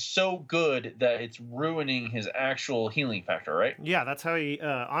that is so good that it's ruining his actual healing factor, right? Yeah, that's how he...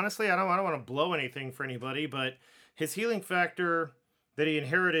 honestly, I don't want to blow anything for anybody, but his healing factor that he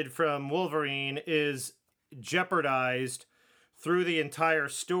inherited from Wolverine is jeopardized through the entire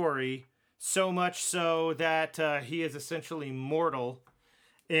story, so much so that he is essentially mortal.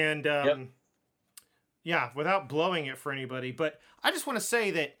 And Yep. yeah, without blowing it for anybody, but I just want to say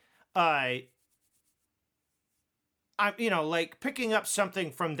that I like picking up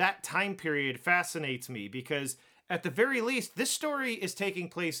something from that time period fascinates me because at the very least, this story is taking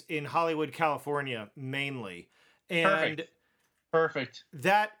place in Hollywood, California, mainly, and Perfect.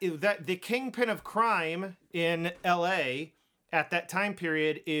 that the kingpin of crime in L.A. at that time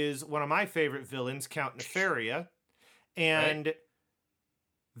period is one of my favorite villains, Count Nefaria, and Right.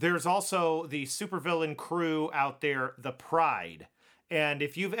 there's also the supervillain crew out there, the Pride. And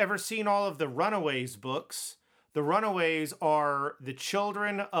if you've ever seen all of the Runaways books, the Runaways are the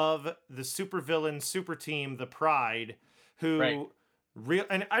children of the supervillain super team, the Pride, who Right.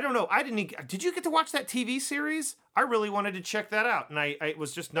 and I don't know, did you get to watch that TV series? I really wanted to check that out, and I it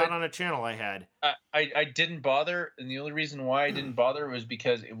was just not I, on a channel I had. I didn't bother, and the only reason why I didn't bother was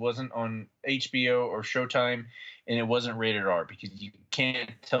because it wasn't on HBO or Showtime, and it wasn't rated R because you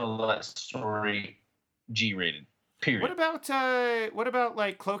can't tell that story G-rated. Period. What about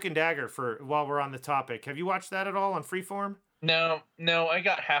like Cloak and Dagger for while we're on the topic? Have you watched that at all on Freeform? No, no, I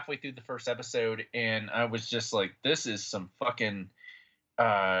got halfway through the first episode, and I was just like, "This is some fucking."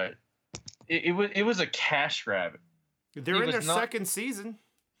 Uh, it was a cash grab. They're It in their was not. second season.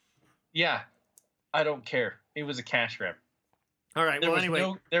 Yeah, I don't care. It was a cash grab. All right. There Well, was anyway,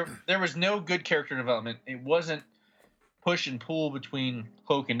 no there was no good character development. It wasn't push and pull between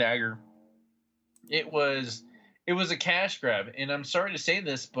Cloak and Dagger. It was a cash grab, and I'm sorry to say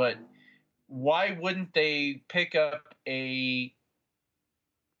this, but why wouldn't they pick up a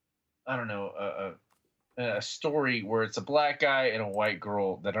I don't know a story where it's a black guy and a white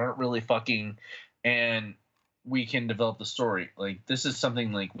girl that aren't really fucking, and we can develop the story. Like this is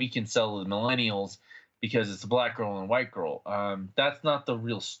something like we can sell to the millennials because it's a black girl and a white girl. That's not the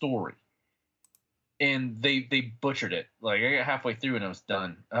real story, and they butchered it. Like I got halfway through and I was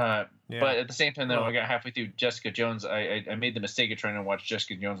done. But at the same time, though, Well- I got halfway through Jessica Jones. I made the mistake of trying to watch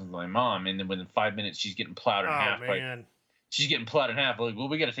Jessica Jones with my mom, and then within 5 minutes, she's getting plowed in half. She's getting plowed in half. Like, well,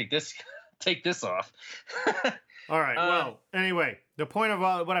 we got to take this off. All right. Well, anyway, the point of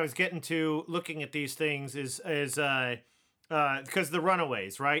what I was getting to looking at these things is because the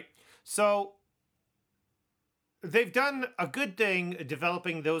Runaways, right? So they've done a good thing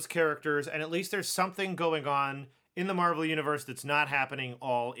developing those characters, and at least there's something going on in the Marvel Universe that's not happening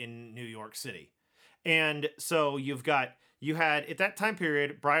all in New York City. And so you had at that time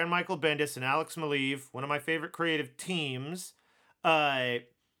period Brian Michael Bendis and Alex Maleev, one of my favorite creative teams.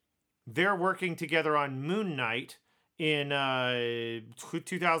 They're working together on Moon Knight in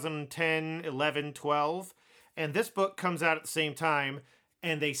 2010, 11, 12. And this book comes out at the same time,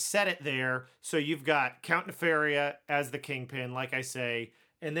 and they set it there. So you've got Count Nefaria as the Kingpin, like I say,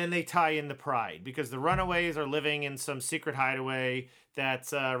 and then they tie in the Pride because the Runaways are living in some secret hideaway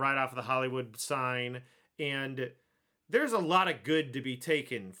that's right off of the Hollywood sign. And there's a lot of good to be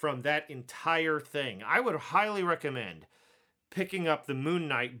taken from that entire thing. I would highly recommend picking up the Moon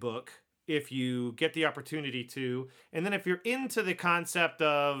Knight book if you get the opportunity to. And then if you're into the concept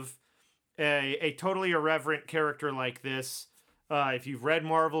of a totally irreverent character like this, if you've read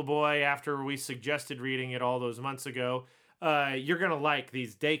Marvel Boy after we suggested reading it all those months ago, you're going to like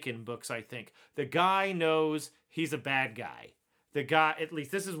these Dakin books, I think. The guy knows he's a bad guy. The guy, at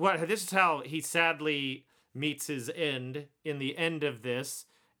least this is how he sadly meets his end in the end of this.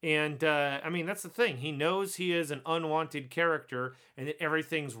 And, I mean, that's the thing. He knows he is an unwanted character and that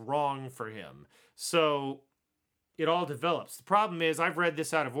everything's wrong for him. So it all develops. The problem is I've read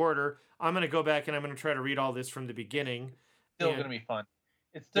this out of order. I'm going to go back and I'm going to try to read all this from the beginning. Still going to be fun.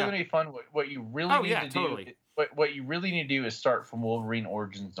 It's still going to be fun. What you really need to totally. do. What you really need to do is start from Wolverine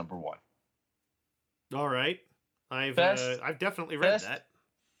Origins #1. All right. I've definitely read that.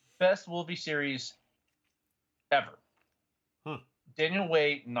 Best Wolvie series ever. Daniel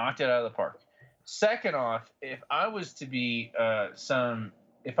Way knocked it out of the park. Second off, if I was going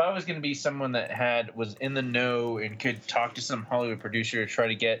to be someone that was in the know and could talk to some Hollywood producer to try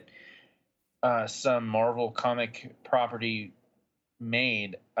to get some Marvel comic property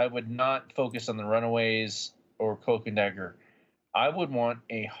made, I would not focus on the Runaways or Cloak and Dagger. I would want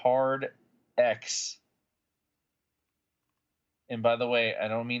a hard X. And by the way, I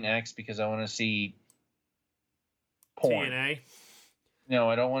don't mean X because I want to see porn. TNA. No,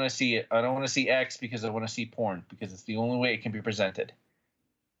 I don't want to see it. I don't want to see X because I want to see porn because it's the only way it can be presented.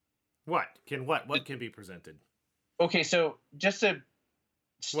 What can be presented? Okay, so just to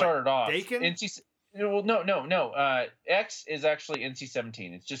start it off, Dakin? No. X is actually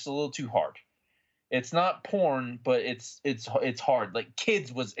NC-17. It's just a little too hard. It's not porn, but it's hard. Like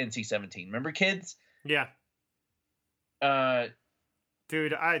Kids was NC-17. Remember Kids? Yeah. Uh,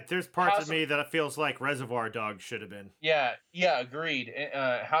 Dude, there's parts House of me that it feels like Reservoir Dogs should have been. Yeah, yeah, agreed.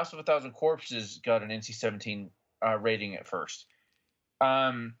 House of a Thousand Corpses got an NC-17 rating at first.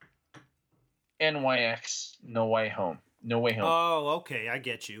 NYX, No Way Home. No Way Home. Oh, okay, I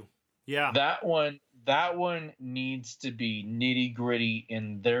get you. Yeah. That one needs to be nitty gritty,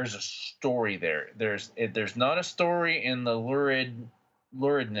 and there's a story there. There's not a story in the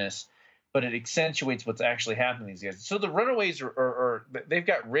luridness, but it accentuates what's actually happening to these guys. So the Runaways are they've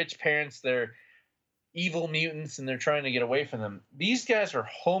got rich parents. They're evil mutants, and they're trying to get away from them. These guys are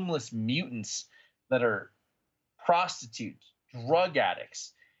homeless mutants that are prostitutes, drug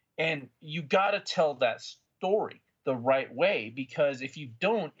addicts, and you got to tell that story the right way, because if you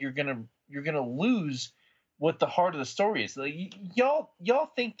don't, you're gonna lose what the heart of the story is. Like, y'all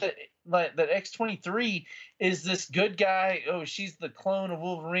think that X-23 is this good guy. Oh, she's the clone of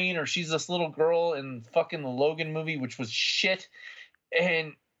Wolverine, or she's this little girl in fucking the Logan movie, which was shit.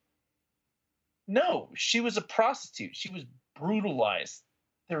 And no, she was a prostitute. She was brutalized.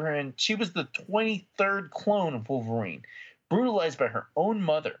 She was the 23rd clone of Wolverine, brutalized by her own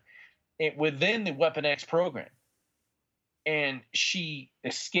mother within the Weapon X program. And she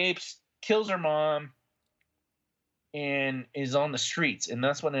escapes, kills her mom, and is on the streets. And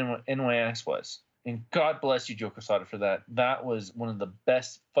that's what NYX was. And God bless you, Joe Quesada, for that. That was one of the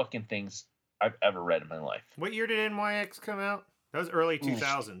best fucking things I've ever read in my life. What year did NYX come out? That was early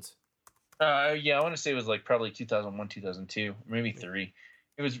 2000s. Yeah, I want to say it was like probably 2001, 2002, maybe 3.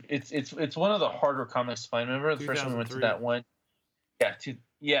 It's one of the harder comics to find. Remember the first time we went to that one?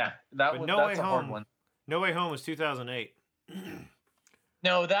 Yeah, that's a hard one. No Way Home was 2008.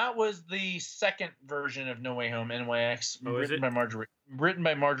 No, that was the second version of No Way Home, NYX, written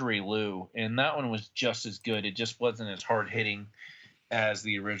by Marjorie Liu, and that one was just as good. It just wasn't as hard hitting as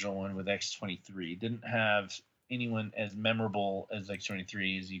the original one with X-23. It didn't have anyone as memorable as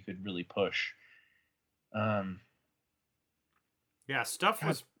X-23 as you could really push. Yeah, stuff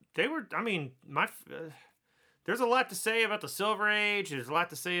was. They were. I mean, there's a lot to say about the Silver Age. There's a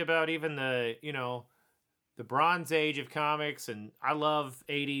lot to say about even the Bronze Age of comics, and I love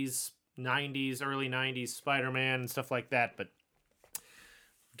 80s, 90s, early 90s Spider-Man and stuff like that, but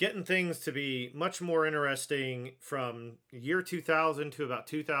getting things to be much more interesting from year 2000 to about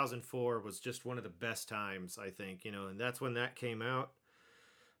 2004 was just one of the best times, I think, and that's when that came out.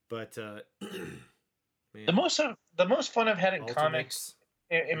 But man, the most fun I've had in comics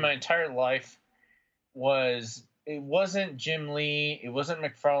in my entire life it wasn't Jim Lee, it wasn't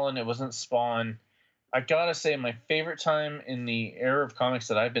McFarlane, it wasn't Spawn. I gotta say, my favorite time in the era of comics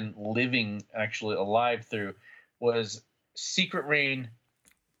that I've been living actually alive through was Secret Reign,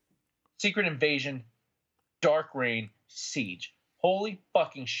 Secret Invasion, Dark Reign, Siege. Holy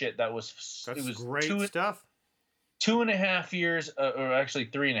fucking shit! It was great stuff. 2.5 years, or actually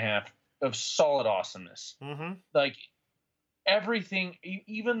 3.5, of solid awesomeness. Mm-hmm. Like everything,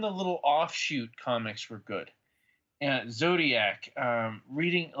 even the little offshoot comics were good. And Zodiac,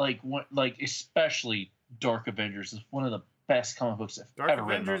 reading especially Dark Avengers is one of the best comic books I've ever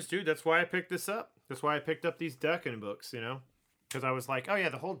read. Dark Avengers, dude. That's why I picked this up. That's why I picked up these Daken books. Because I was like, oh yeah,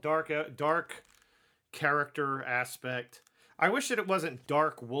 the whole dark character aspect. I wish that it wasn't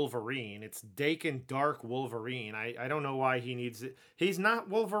Dark Wolverine. It's Daken Dark Wolverine. I don't know why he needs it. He's not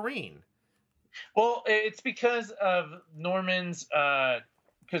Wolverine. Well, it's because of Norman's.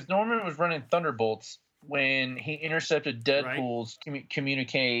 Because Norman was running Thunderbolts when he intercepted Deadpool's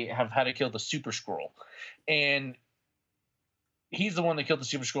communique of how to kill the Super Skrull, and he's the one that killed the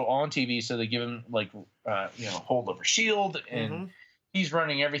Super Skrull on TV. So they give him hold over Shield, and he's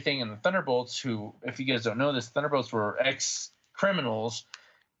running everything. And the Thunderbolts, who, if you guys don't know this, Thunderbolts were ex-criminals,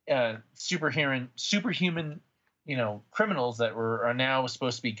 superhuman, criminals that are now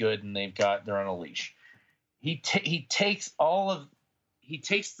supposed to be good, and they're on a leash. He takes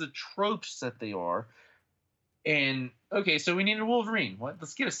the tropes that they are. And okay, so we need a Wolverine. What?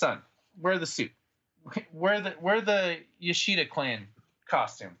 Let's get a son. Wear the suit. Wear the Yoshida clan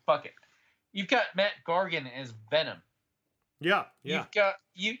costume. Fuck it. You've got Matt Gargan as Venom. Yeah. You've got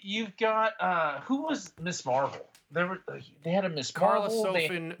who was Miss Marvel? They had a Miss Carla Marvel.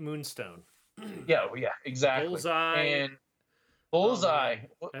 Sophie Moonstone. Yeah, exactly. Bullseye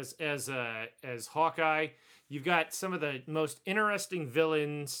as Hawkeye. You've got some of the most interesting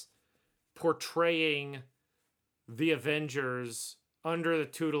villains portraying the Avengers under the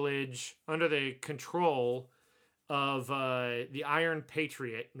tutelage, under the control of the Iron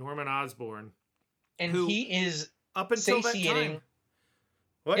Patriot, Norman Osborn. And he is up until that time.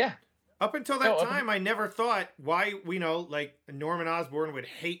 What? Yeah. Up until that time, I never thought why, like Norman Osborn would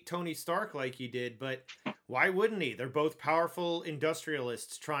hate Tony Stark like he did, but why wouldn't he? They're both powerful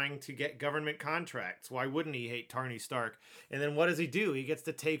industrialists trying to get government contracts. Why wouldn't he hate Tony Stark? And then what does he do? He gets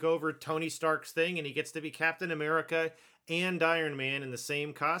to take over Tony Stark's thing, and he gets to be Captain America and Iron Man in the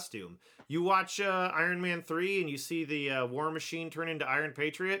same costume. You watch Iron Man 3 and you see the War Machine turn into Iron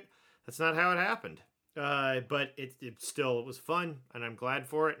Patriot. That's not how it happened. But it was fun, and I'm glad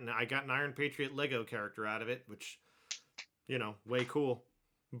for it. And I got an Iron Patriot Lego character out of it, which, way cool.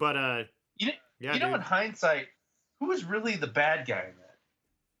 But in hindsight, who was really the bad guy in that?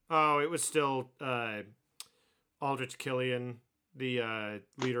 Oh, it was still Aldrich Killian, the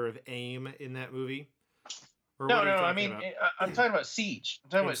leader of AIM in that movie. No. I mean, I'm talking about Siege.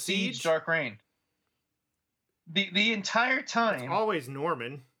 I'm talking about Siege, Dark Reign. The entire time, it's always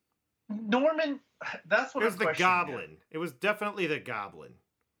Norman. Norman. That's what it was. The Goblin. Now. It was definitely the Goblin.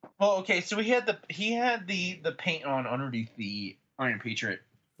 Well, okay, so he had the paint on underneath the Iron Patriot.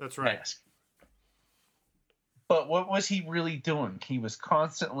 That's right. Mask. But what was he really doing? He was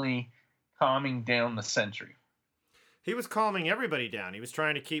constantly calming down the Sentry. He was calming everybody down. He was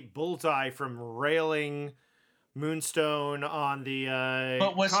trying to keep Bullseye from railing Moonstone on the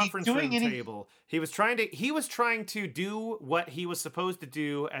conference room table. He was trying to do what he was supposed to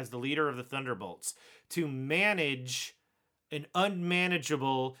do as the leader of the Thunderbolts, to manage an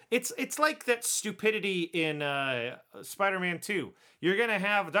unmanageable. It's like that stupidity in Spider-Man 2. You're gonna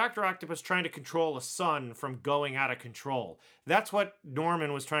have Dr. Octopus trying to control a sun from going out of control. That's what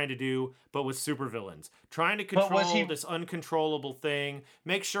Norman was trying to do, but with supervillains. Trying to control this uncontrollable thing.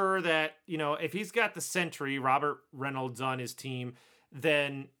 Make sure that, if he's got the Sentry, Robert Reynolds, on his team,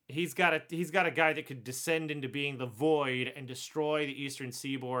 then he's got a guy that could descend into being the Void and destroy the Eastern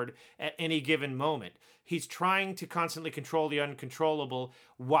Seaboard at any given moment. He's trying to constantly control the uncontrollable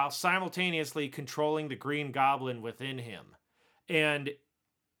while simultaneously controlling the Green Goblin within him. And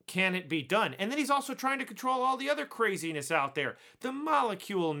can it be done? And then he's also trying to control all the other craziness out there. The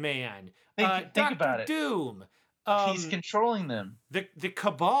Molecule Man, think about it. Doom. He's controlling them. The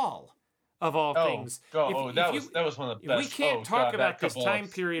Cabal, of all things. That was one of the best. We can't talk about this time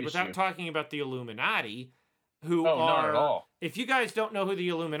period without talking about the Illuminati, who are. Not at all. If you guys don't know who the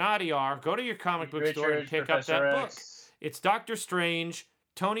Illuminati are, go to your comic book store and pick up that book. It's Doctor Strange,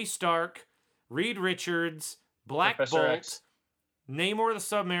 Tony Stark, Reed Richards, Black Bolt, Namor the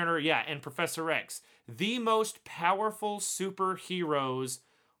Submariner, and Professor X. The most powerful superheroes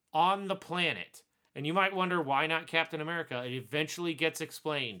on the planet. And you might wonder, why not Captain America? It eventually gets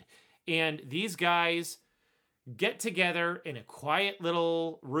explained. And these guys get together in a quiet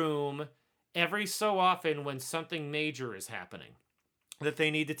little room every so often when something major is happening that they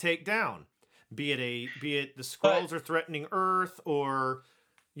need to take down. Be it the Skrulls are threatening Earth, or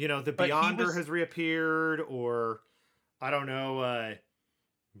the Beyonder has reappeared, or I don't know.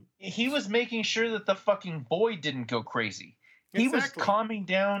 He was making sure that the fucking Void didn't go crazy. He was calming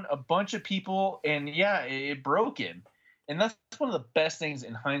down a bunch of people, and it broke him. And that's one of the best things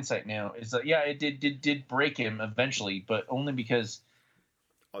in hindsight now, is that it did break him eventually, but only because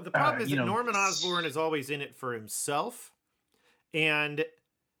the problem is that Norman Osborn is always in it for himself. And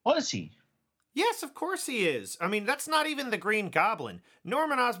was he? Yes, of course he is. I mean, that's not even the Green Goblin.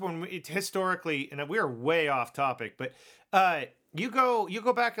 Norman Osborn, historically, and we are way off topic, but you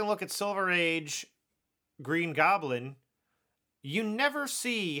go back and look at Silver Age Green Goblin, you never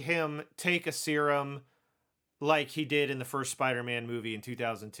see him take a serum like he did in the first Spider-Man movie in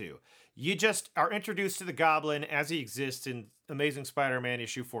 2002. You just are introduced to the Goblin as he exists in Amazing Spider-Man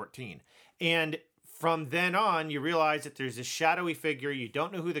issue 14. And from then on, you realize that there's this shadowy figure. You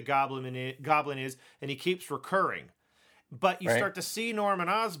don't know who the Goblin is, and he keeps recurring. But you start to see Norman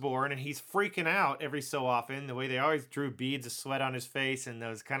Osborn, and he's freaking out every so often, the way they always drew beads of sweat on his face and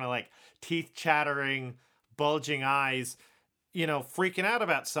those kind of like teeth chattering, bulging eyes, freaking out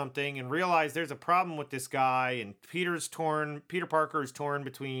about something, and realize there's a problem with this guy. And Peter Parker is torn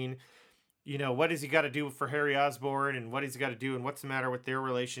between, what has he got to do for Harry Osborn, and what has he got to do, and what's the matter with their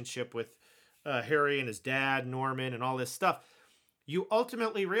relationship with Harry and his dad, Norman, and all this stuff. You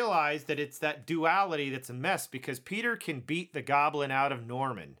ultimately realize that it's that duality that's a mess, because Peter can beat the Goblin out of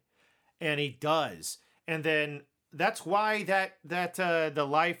Norman, and he does. And then that's why the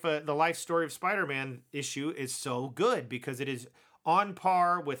life story of Spider-Man issue is so good, because it is on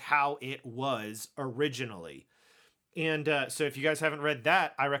par with how it was originally. And so if you guys haven't read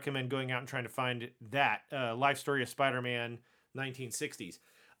that, I recommend going out and trying to find that life story of Spider-Man 1960s.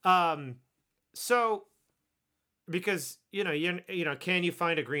 So, because, can you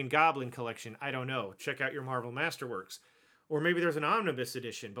find a Green Goblin collection? I don't know. Check out your Marvel Masterworks. or maybe there's an omnibus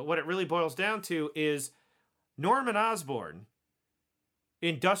edition. But what it really boils down to is Norman Osborn,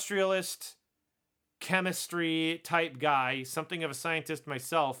 industrialist, chemistry type guy, something of a scientist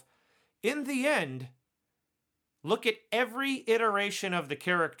myself. In the end, look at every iteration of the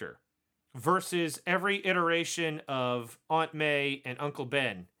character versus every iteration of Aunt May and Uncle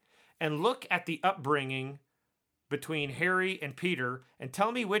Ben, and look at the upbringing between Harry and Peter, and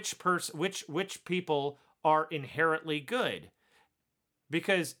tell me which people are inherently good,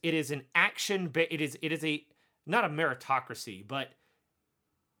 because it is an action. It is a not a meritocracy, but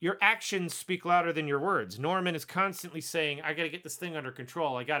your actions speak louder than your words. Norman is constantly saying, "I got to get this thing under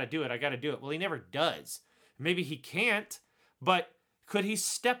control. I got to do it. I got to do it." Well, he never does. Maybe he can't, but could he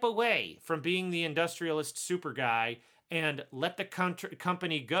step away from being the industrialist super guy and let the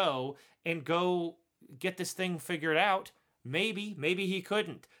company go and go get this thing figured out? Maybe he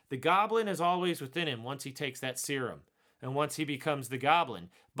couldn't. The Goblin is always within him once he takes that serum and once he becomes the Goblin.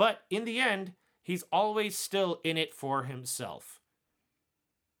 But in the end, he's always still in it for himself.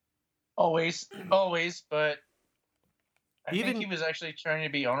 Always, but I think he was actually trying to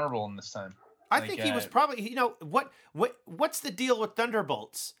be honorable in this time. I think he was probably, what's the deal with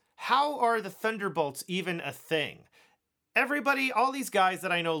Thunderbolts? How are the Thunderbolts even a thing? Everybody, all these guys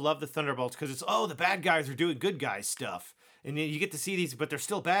that I know love the Thunderbolts because it's, the bad guys are doing good guy stuff. And you get to see these, but they're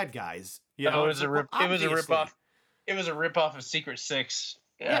still bad guys. It was a rip-off. It was a rip-off of Secret Six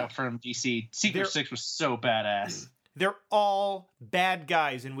from DC. Secret Six was so badass. They're all bad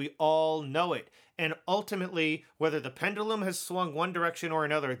guys, and we all know it. And ultimately, whether the pendulum has swung one direction or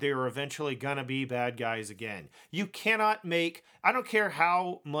another, they are eventually going to be bad guys again. You cannot I don't care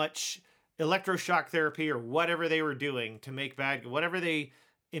how much electroshock therapy or whatever they were doing to make the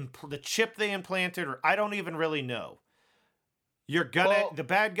chip they implanted, or I don't even really know. The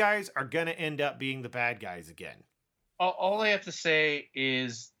bad guys are going to end up being the bad guys again. All I have to say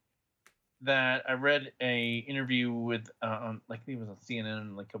is that I read a interview with, I think it was on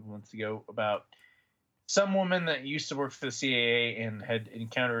CNN a couple months ago, about some woman that used to work for the CIA and had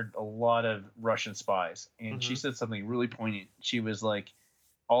encountered a lot of Russian spies. And she said something really poignant. She was like,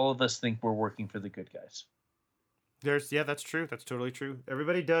 all of us think we're working for the good guys. That's true. That's totally true.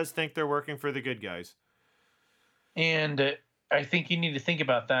 Everybody does think they're working for the good guys. And I think you need to think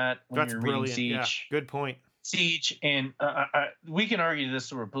about that when you're reading Siege. Yeah, good point. Siege, and we can argue this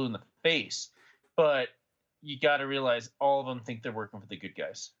so we're blue in the face, but you got to realize all of them think they're working for the good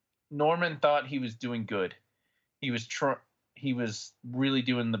guys. Norman thought he was doing good. He was really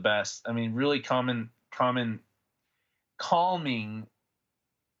doing the best. I mean, really calming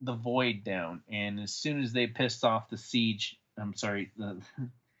the Void down. And as soon as they pissed off the Siege,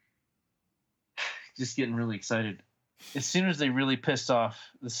 just getting really excited. As soon as they really pissed off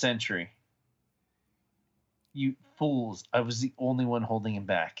the Sentry, you fools, I was the only one holding him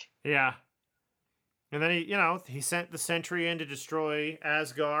back. Yeah. And then he sent the Sentry in to destroy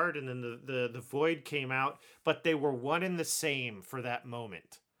Asgard, and then the Void came out, but they were one and the same for that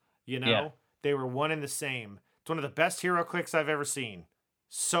moment. They were one and the same. It's one of the best hero clicks I've ever seen.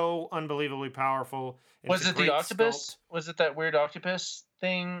 So unbelievably powerful. Was it the octopus? Sculpt. Was it that weird octopus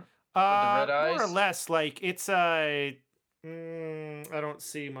thing with the red eyes? More or less. Like, it's I don't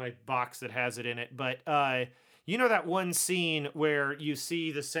see my box that has it in it, but that one scene where you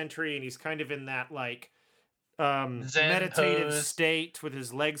see the Sentry and he's kind of in that meditative state with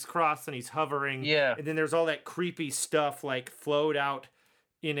his legs crossed and he's hovering. Yeah. And then there's all that creepy stuff flowed out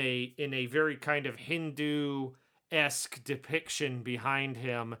in a very kind of Hindu-esque depiction behind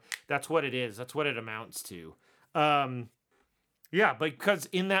him. That's what it is. That's what it amounts to. Yeah, because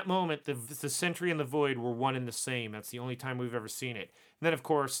in that moment, the Sentry and the Void were one and the same. That's the only time we've ever seen it. And then, of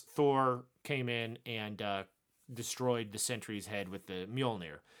course, Thor came in and destroyed the Sentry's head with the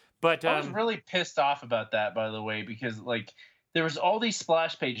Mjolnir. But I was really pissed off about that, by the way, because there was all these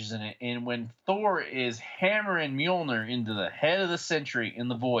splash pages in it, and when Thor is hammering Mjolnir into the head of the Sentry in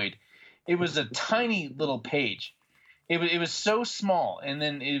the Void, it was a tiny little page. It was so small, and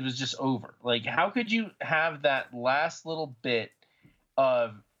then it was just over. How could you have that last little bit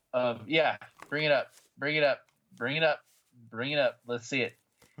of bring it up, let's see it.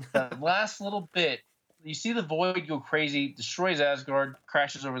 That last little bit, you see the Void go crazy, destroys Asgard,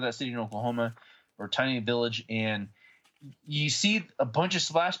 crashes over that city in Oklahoma or tiny village, and you see a bunch of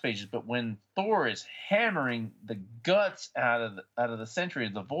splash pages. But when Thor is hammering the guts out of the Sentry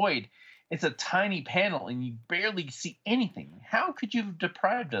of the Void, it's a tiny panel, and you barely see anything. How could you have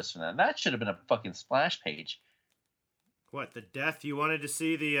deprived us from that? That should have been a fucking splash page. What, the death? You wanted to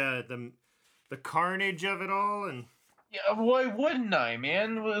see the carnage of it all, and yeah, why wouldn't I,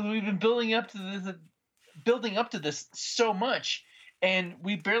 man? We've been building up to building up to this so much, and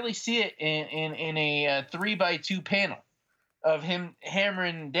we barely see it in a 3x2 panel of him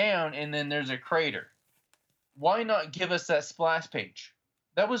hammering down, and then there's a crater. Why not give us that splash page?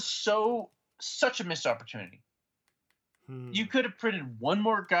 That was such a missed opportunity. You could have printed one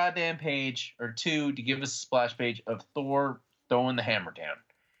more goddamn page or two to give us a splash page of Thor throwing the hammer down.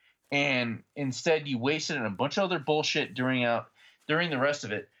 And instead you wasted on a bunch of other bullshit during the rest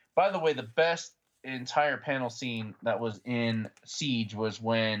of it. By the way, the best entire panel scene that was in Siege was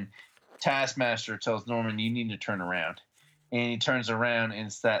when Taskmaster tells Norman, you need to turn around. And he turns around, and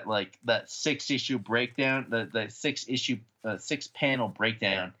it's that 6-issue breakdown, that 6-panel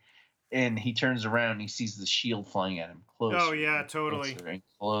breakdown. And he turns around and he sees the shield flying at him closer. Oh yeah, totally.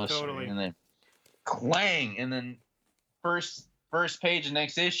 Closer, totally. And then clang, and then first page of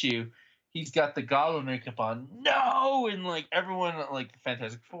next issue, he's got the goblin makeup on. No, and like everyone, like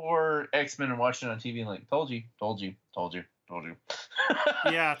Fantastic Four, X-Men, are watching it on TV and like, told you.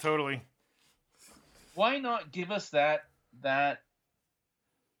 Yeah, totally. Why not give us that?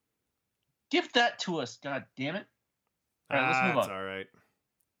 Give that to us, god damn it! All right, let's move on. That's all right.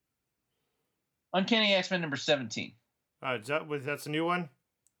 Uncanny X-Men number 17. That's a new one?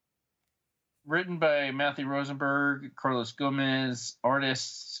 Written by Matthew Rosenberg, Carlos Gomez,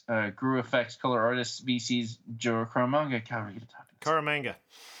 artists, Gru Effects, color artists, VC's Joe Caramanga. Caramanga.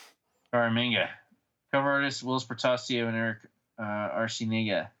 Cover artists, Willis Portacio and Eric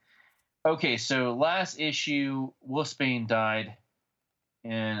Arciniega. Okay, so last issue, Wolfsbane died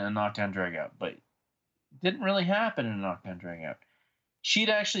in a knockdown dragout, but it didn't really happen in a knockdown dragout. She'd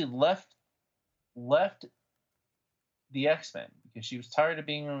actually left the X-Men because she was tired of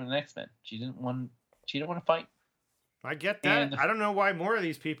being an X-Men. She didn't want to fight. I get that. I don't know why more of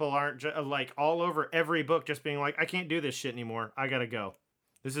these people aren't like all over every book just being like, I can't do this shit anymore. I gotta go.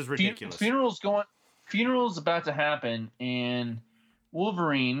 This is ridiculous. Funeral's about to happen, and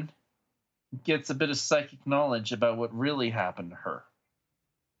Wolverine gets a bit of psychic knowledge about what really happened to her.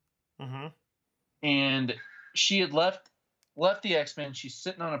 Mm-hmm. And she had left the X-Men. She's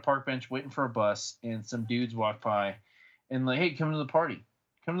sitting on a park bench waiting for a bus, and some dudes walk by and like, hey, come to the party.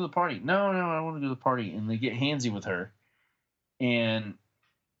 No, I don't want to go to the party. And they get handsy with her. And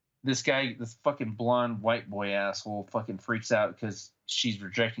this fucking blonde white boy asshole fucking freaks out because she's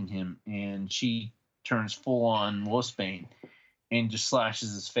rejecting him, and she turns full on Wolfsbane and just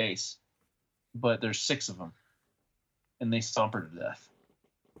slashes his face. But there's 6 of them, and they stomp her to death.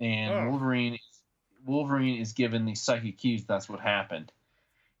 And Wolverine is given these psychic cues. That's what happened,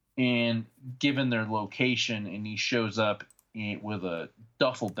 and given their location, and he shows up with a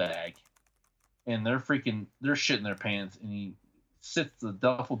duffel bag, and they're shitting their pants, and he sits the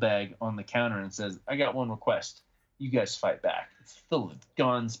duffel bag on the counter and says, "I got one request. You guys fight back. It's filled with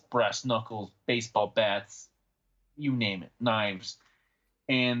guns, brass knuckles, baseball bats, you name it, knives."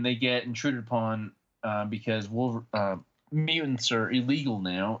 And they get intruded upon because mutants are illegal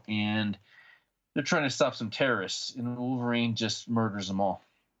now, and they're trying to stop some terrorists, and Wolverine just murders them all.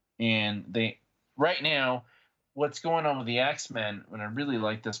 And right now, what's going on with the X-Men, and I really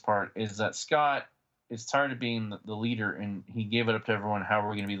like this part, is that Scott is tired of being the leader, and he gave it up to everyone. How are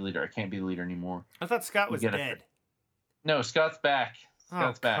we going to be the leader? I can't be the leader anymore. I thought Scott was dead. No, Scott's back.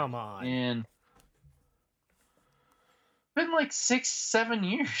 Back. Come on. And it's been like 6-7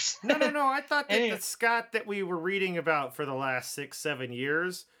 years. No. I thought that the Scott that we were reading about for the last 6-7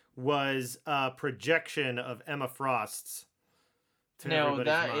 years was a projection of Emma Frost's. No,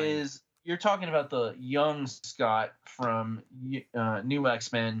 that is, you're talking about the young Scott from New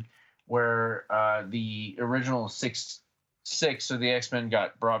X-Men, where the original six of the X-Men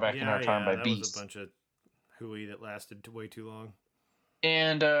got brought back in our time by Beast. Was a bunch of hooey that lasted way too long.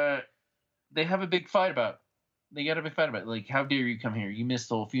 And they have a big fight about. They got a big fight about, like, how dare you come here? You missed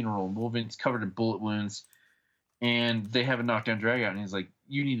the whole funeral. Wolverine's covered in bullet wounds, and they have a knockdown drag out, and he's like,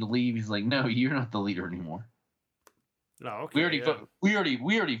 "You need to leave." He's like, "No, you're not the leader anymore." No, okay. We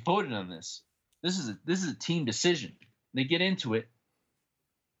already voted on this. This is a team decision. They get into it,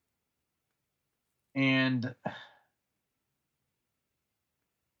 and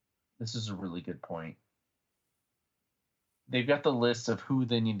this is a really good point. They've got the list of who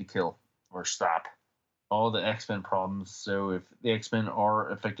they need to kill or stop. All the X-Men problems. So if the X-Men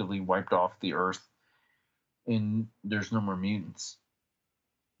are effectively wiped off the Earth and there's no more mutants,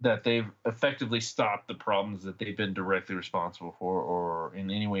 that they've effectively stopped the problems that they've been directly responsible for or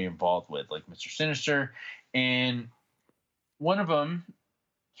in any way involved with, like Mr. Sinister. And one of them,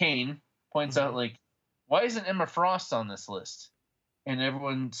 Kane, points out, like, why isn't Emma Frost on this list? And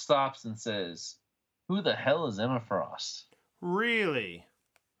everyone stops and says, who the hell is Emma Frost? Really?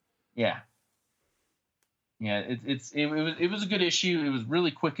 Yeah. Yeah, it was a good issue. It was really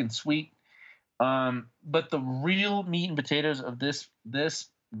quick and sweet. But the real meat and potatoes of this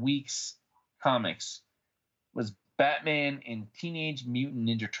week's comics was Batman and Teenage Mutant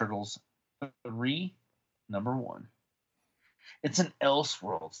Ninja Turtles 3, number 1. It's an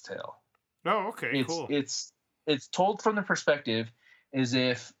Elseworlds tale. Oh, okay, It's cool. it's told from the perspective as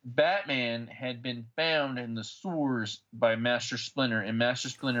if Batman had been found in the sewers by Master Splinter, and Master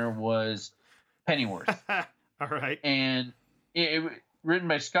Splinter was Pennyworth. All right. And written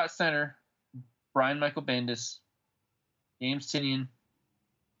by Scott Snyder, Brian Michael Bendis, James Tynion,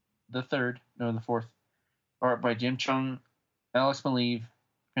 the fourth, art by Jim Chung, Alex Maleev,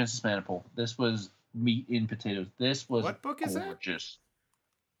 Francis Manapul. This was meat and potatoes. This was what book is gorgeous.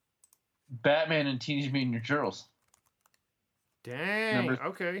 Batman and Teenage Mutant Ninja Turtles. Dang.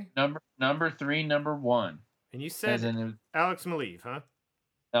 Okay. Number 3, number 1. And you said Alex Maleev, huh?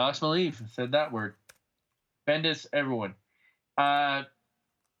 Alex Maleev said that word. Bendis, everyone. It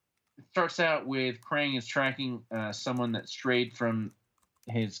starts out with Krang is tracking someone that strayed from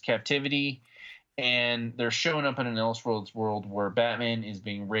his captivity, and they're showing up in an Elseworlds world where Batman is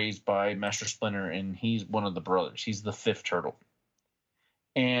being raised by Master Splinter, and he's one of the brothers. He's the 5th turtle.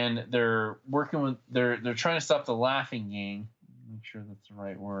 And they're working with they're trying to stop the Laughing Gang. Make sure that's the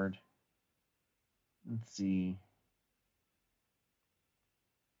right word. Let's see.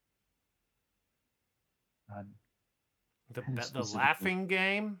 The Laughing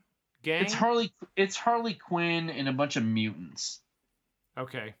Gang? It's Harley Quinn and a bunch of mutants.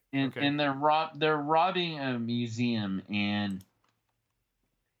 Okay. And they're robbing a museum, and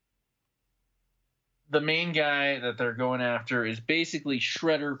the main guy that they're going after is basically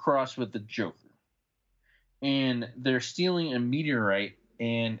Shredder crossed with the Joker. And they're stealing a meteorite,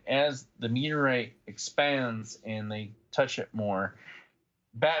 and as the meteorite expands and they touch it more,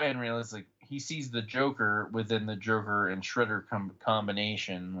 Batman realizes like he sees the Joker within the Joker and Shredder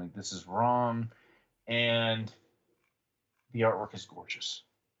combination. Like, this is wrong. And the artwork is gorgeous.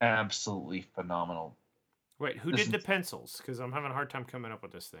 Absolutely phenomenal. Wait, who did the pencils? Because I'm having a hard time coming up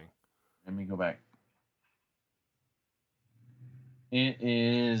with this thing. Let me go back. It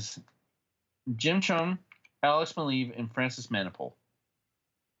is Jim Chung, Alex Maleev, and Francis Manapul.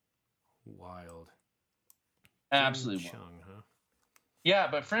 Wild. Absolutely Jim wild. Chung, huh? Yeah,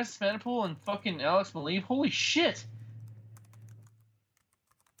 but Francis Manapul and fucking Alex Maleev, holy shit.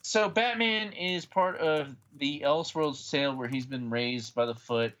 So Batman is part of the Elseworlds tale where he's been raised by the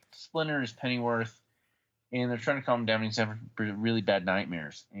Foot. Splinter is Pennyworth, and they're trying to calm him down. He's having really bad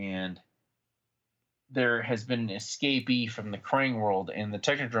nightmares, and there has been an escapee from the Krang world, and the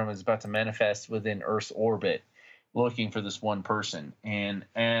Technodrome is about to manifest within Earth's orbit, looking for this one person. And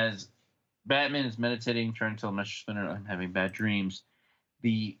as Batman is meditating, trying to tell Master Splinter, "I'm having bad dreams,"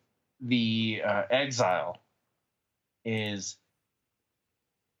 the exile is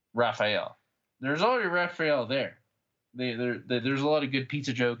Raphael. There's already Raphael there. There's a lot of good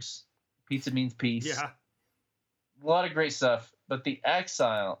pizza jokes. Pizza means peace. Yeah. A lot of great stuff. But the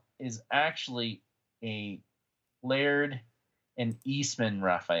exile is actually a Laird and Eastman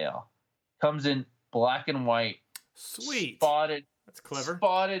Raphael. Comes in black and white. Sweet. Spotted. That's clever.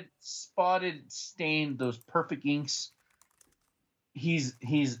 Spotted, stained, those perfect inks. He's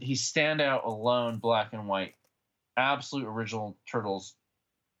standout alone, black and white. Absolute original Turtles.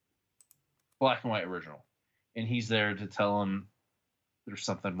 Black and white original. And he's there to tell him there's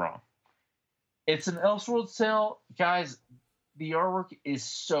something wrong. It's an Elseworlds tale. Guys, the artwork is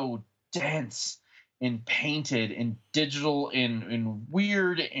so dense and painted and digital and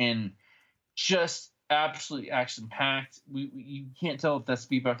weird and just absolutely action-packed. You can't tell if that's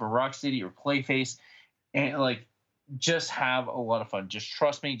Bebop or Rocksteady or Clayface. And, like, just have a lot of fun. Just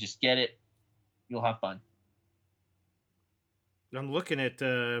trust me. Just get it. You'll have fun. I'm looking at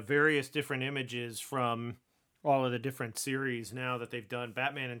various different images from all of the different series now that they've done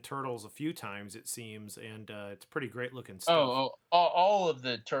Batman and Turtles a few times, it seems, and it's pretty great looking stuff. All of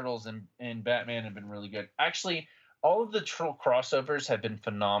the Turtles and Batman have been really good. Actually, all of the Turtle crossovers have been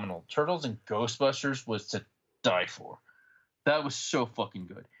phenomenal. Turtles and Ghostbusters was to die for. That was so fucking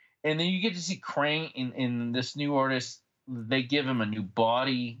good. And then you get to see Krang in this new artist. They give him a new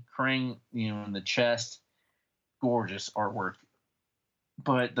body. Krang, in the chest. Gorgeous artwork.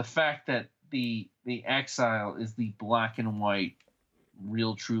 But the fact that the exile is the black and white,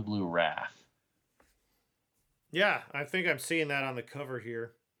 real true blue Raph. Yeah, I think I'm seeing that on the cover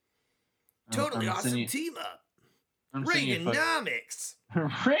here. Totally awesome team up. Reaganomics.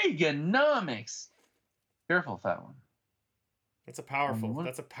 Reaganomics. Careful with that one. That's a powerful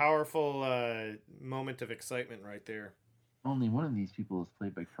moment of excitement right there. Only one of these people is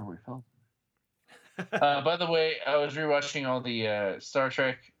played by Corey Feldman. By the way, I was rewatching all the Star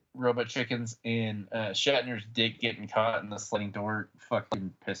Trek Robot Chickens, and Shatner's dick getting caught in the sliding door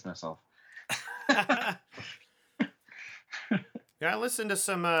fucking pissed myself. Yeah, I listened to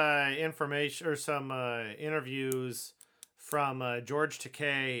some information or some interviews from George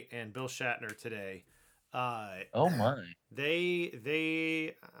Takei and Bill Shatner today. Oh my.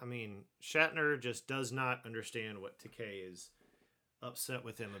 I mean, Shatner just does not understand what Takei is upset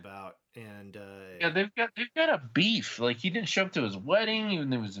with him about, and Yeah, they've got a beef. Like, he didn't show up to his wedding,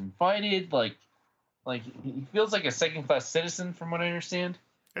 even though he was invited. Like he feels like a second class citizen, from what I understand.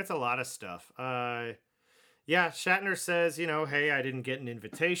 it's a lot of stuff. Yeah, Shatner says, hey, I didn't get an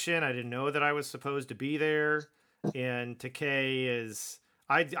invitation. I didn't know that I was supposed to be there. And Takei is,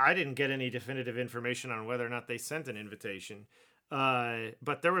 I didn't get any definitive information on whether or not they sent an invitation.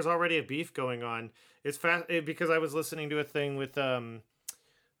 But there was already a beef going on. It's fast because I was listening to a thing with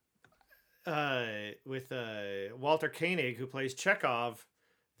Walter Koenig, who plays Chekhov,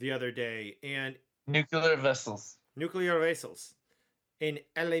 the other day, and Nuclear vessels. Nuclear Vessels in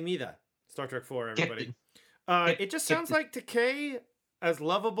Alameda, Star Trek 4, everybody. It just sounds like Takei, as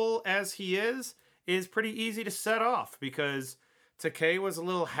lovable as he is pretty easy to set off because Takei was a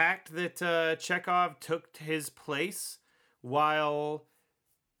little hacked that Chekhov took his place while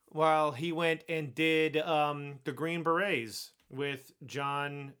he went and did the Green Berets with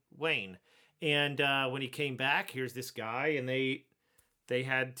John Wayne. And when he came back, here's this guy, and they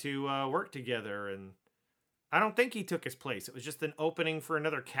had to work together. And I don't think he took his place. It was just an opening for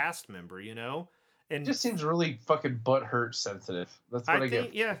another cast member, And It just seems really fucking butthurt sensitive. That's what I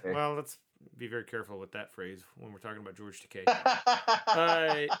think, get. yeah. Okay. Well, let's be very careful with that phrase when we're talking about George Takei.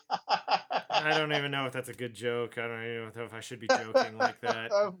 I don't even know if that's a good joke. I don't even know if I should be joking like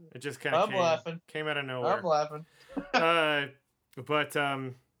that. It just kind of came out of nowhere. I'm laughing. But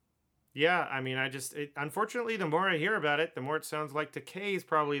yeah, I mean, unfortunately, the more I hear about it, the more it sounds like Takei is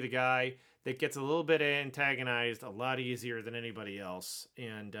probably the guy that gets a little bit antagonized a lot easier than anybody else.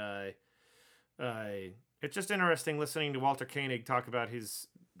 And it's just interesting listening to Walter Koenig talk about his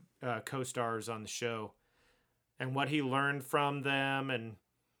co-stars on the show and what he learned from them and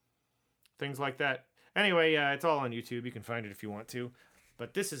things like that. Anyway, it's all on YouTube. You can find it if you want to.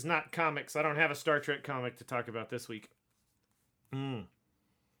 But this is not comics. I don't have a Star Trek comic to talk about this week. Let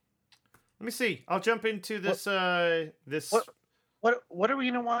me see. I'll jump into this. What are we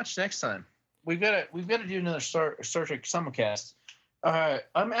gonna watch next time? We've got to do another Star Trek simulcast.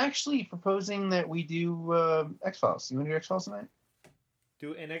 I'm actually proposing that we do X-Files. You want to do X-Files tonight?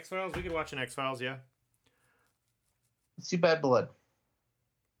 Do an X-Files? We could watch an X-Files, yeah. Let's do Bad Blood.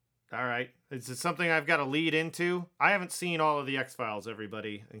 All right. Is it something I've got to lead into? I haven't seen all of the X-Files,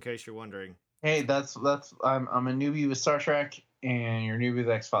 everybody, in case you're wondering. Hey, I'm a newbie with Star Trek, and you're a newbie with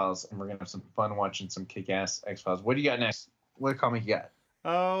X-Files, and we're gonna have some fun watching some kick-ass X-Files. What do you got next? What comic you got?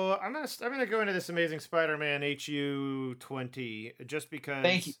 Oh, I'm gonna go into this Amazing Spider-Man HU 20 just because.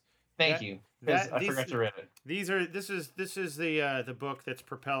 Thank you. I forgot to read it. This is the book that's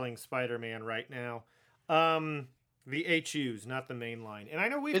propelling Spider-Man right now. The HUs, not the main line. And I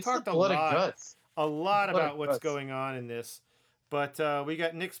know we've talked a lot about what's going on in this, but we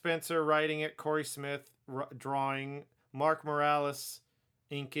got Nick Spencer writing it, Corey Smith drawing, Mark Morales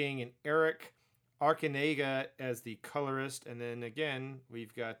inking, and Eric Arcanaga as the colorist. And then again,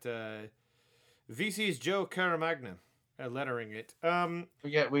 we've got VC's Joe Caramagna lettering it.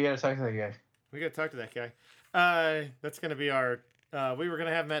 We got to talk to that guy. We got to talk to that guy. That's going to be our... we were going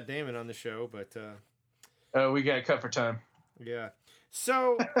to have Matt Damon on the show, but... we got cut for time. Yeah.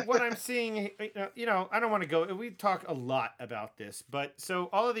 So what I'm seeing, I don't want to go. We talk a lot about this, but so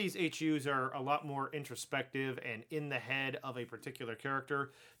all of these HUs are a lot more introspective and in the head of a particular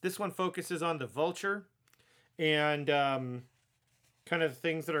character. This one focuses on the Vulture and kind of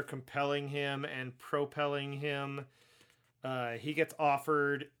things that are compelling him and propelling him. He gets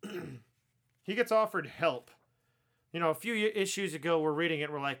offered help. A few issues ago, we're reading it.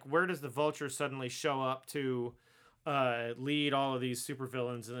 We're like, where does the Vulture suddenly show up to lead all of these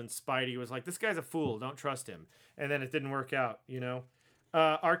supervillains? And then Spidey was like, this guy's a fool. Don't trust him. And then it didn't work out,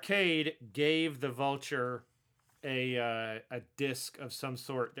 Arcade gave the Vulture a disc of some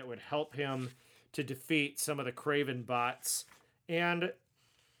sort that would help him to defeat some of the Kraven bots. And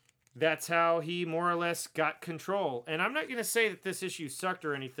that's how he more or less got control. And I'm not going to say that this issue sucked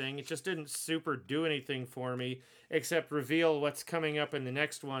or anything. It just didn't super do anything for me, except reveal what's coming up in the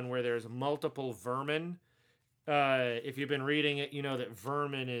next one where there's multiple vermin. If you've been reading it, you know that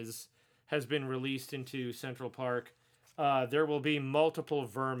vermin has been released into Central Park. There will be multiple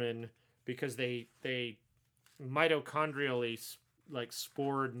vermin because they mitochondrially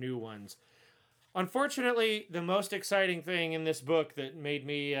spored new ones. Unfortunately, the most exciting thing in this book that made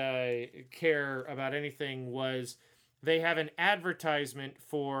me care about anything was they have an advertisement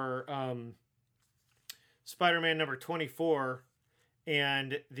for Spider-Man number 24,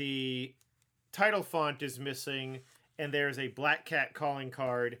 and the title font is missing, and there's a Black Cat calling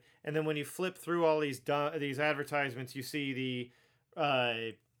card. And then when you flip through all these advertisements, you see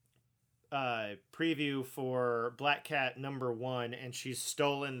the preview for Black Cat number 1, and she's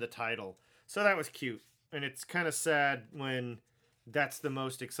stolen the title. So that was cute, and it's kind of sad when that's the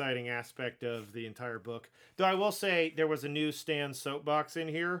most exciting aspect of the entire book. Though I will say there was a new Stan soapbox in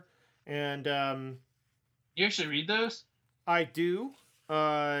here, and you actually read those? I do,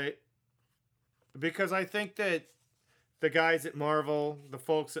 because I think that the guys at Marvel, the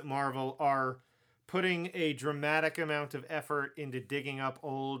folks at Marvel, are putting a dramatic amount of effort into digging up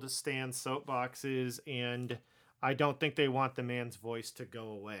old Stan soapboxes, and I don't think they want the man's voice to go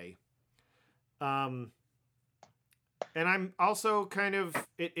away. And I'm also kind of,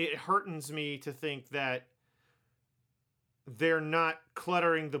 it hurtens me to think that they're not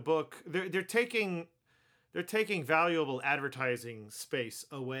cluttering the book. They're taking valuable advertising space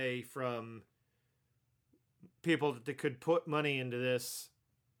away from people that could put money into this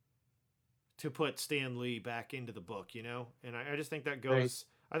to put Stan Lee back into the book, you know? And I just think that goes,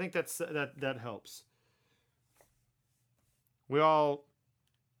 right. I think that helps. We all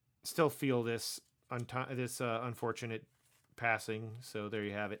still feel this unfortunate passing, so there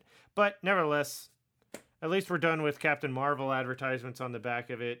you have it. But nevertheless, at least we're done with Captain Marvel advertisements on the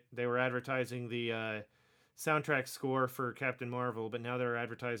back of it. They were advertising the soundtrack score for Captain Marvel, but now they're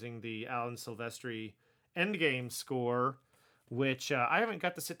advertising the Alan Silvestri Endgame score, which I haven't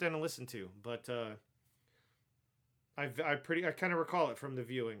got to sit down and listen to, but I kind of recall it from the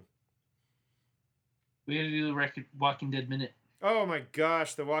viewing. We got to do the Walking Dead minute. Oh my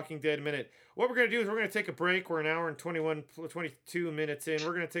gosh, the Walking Dead minute. What we're going to do is we're going to take a break. We're an hour and 22 minutes in.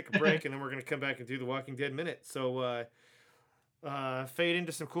 We're going to take a break, and then we're going to come back and do the Walking Dead minute. So fade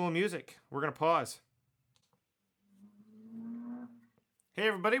into some cool music. We're going to pause. Hey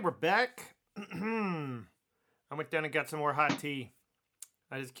everybody, we're back. I went down and got some more hot tea.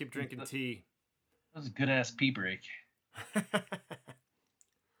 I just keep drinking tea. That was a good-ass pee break.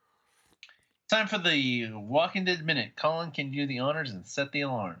 Time for the Walking Dead minute. Colin, can you do the honors and set the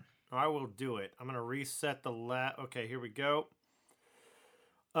alarm? I will do it. I'm going to reset the Okay, here we go.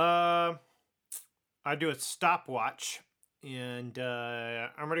 I do a stopwatch, and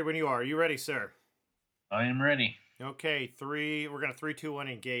I'm ready when you are. Are you ready, sir? I am ready. Okay, we're going to 3, 2, 1,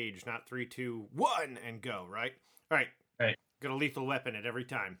 engage, not 3, 2, 1, and go, right? All right. Right. Got a lethal weapon at every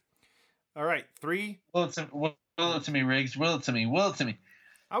time. All right, 3. Will it to me, Riggs. Will it to me. Will it to me.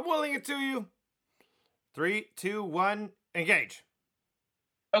 I'm willing it to you. 3, 2, 1, engage.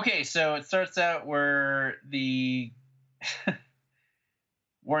 Okay, so it starts out where the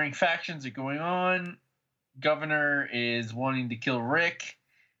warring factions are going on. Governor is wanting to kill Rick.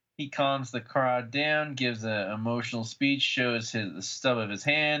 He calms the crowd down, gives an emotional speech, shows the stub of his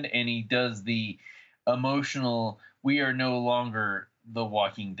hand, and he does the emotional, "We are no longer the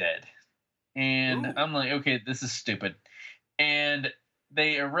Walking Dead." And ooh. I'm like, okay, this is stupid. And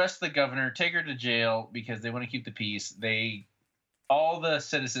they arrest the governor, take her to jail because they want to keep the peace. All the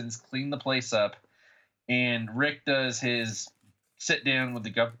citizens clean the place up, and Rick does his sit down with the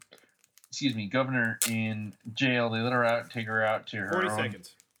governor in jail. They let her out, take her out to her 40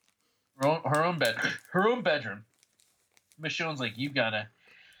 seconds. Her own bedroom. Michonne's like, you've got to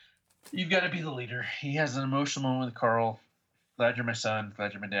be the leader. He has an emotional moment with Carl. Glad you're my son.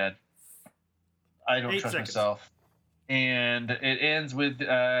 Glad you're my dad. I don't trust myself. And it ends with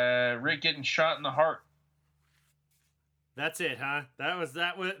Rick getting shot in the heart. That's it, huh? That was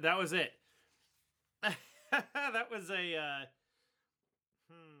it. That was